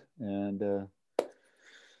weekend, and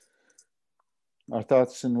our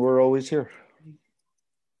thoughts, and we're always here.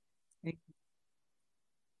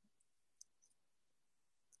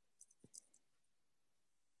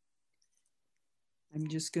 I'm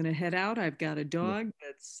just going to head out. I've got a dog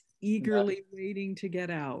that's eagerly waiting to get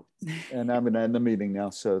out. And I'm going to end the meeting now.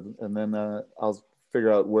 So, and then I'll figure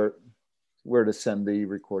out where to send the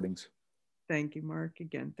recordings. Thank you, Mark.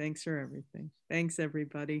 Again, thanks for everything. Thanks,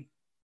 everybody.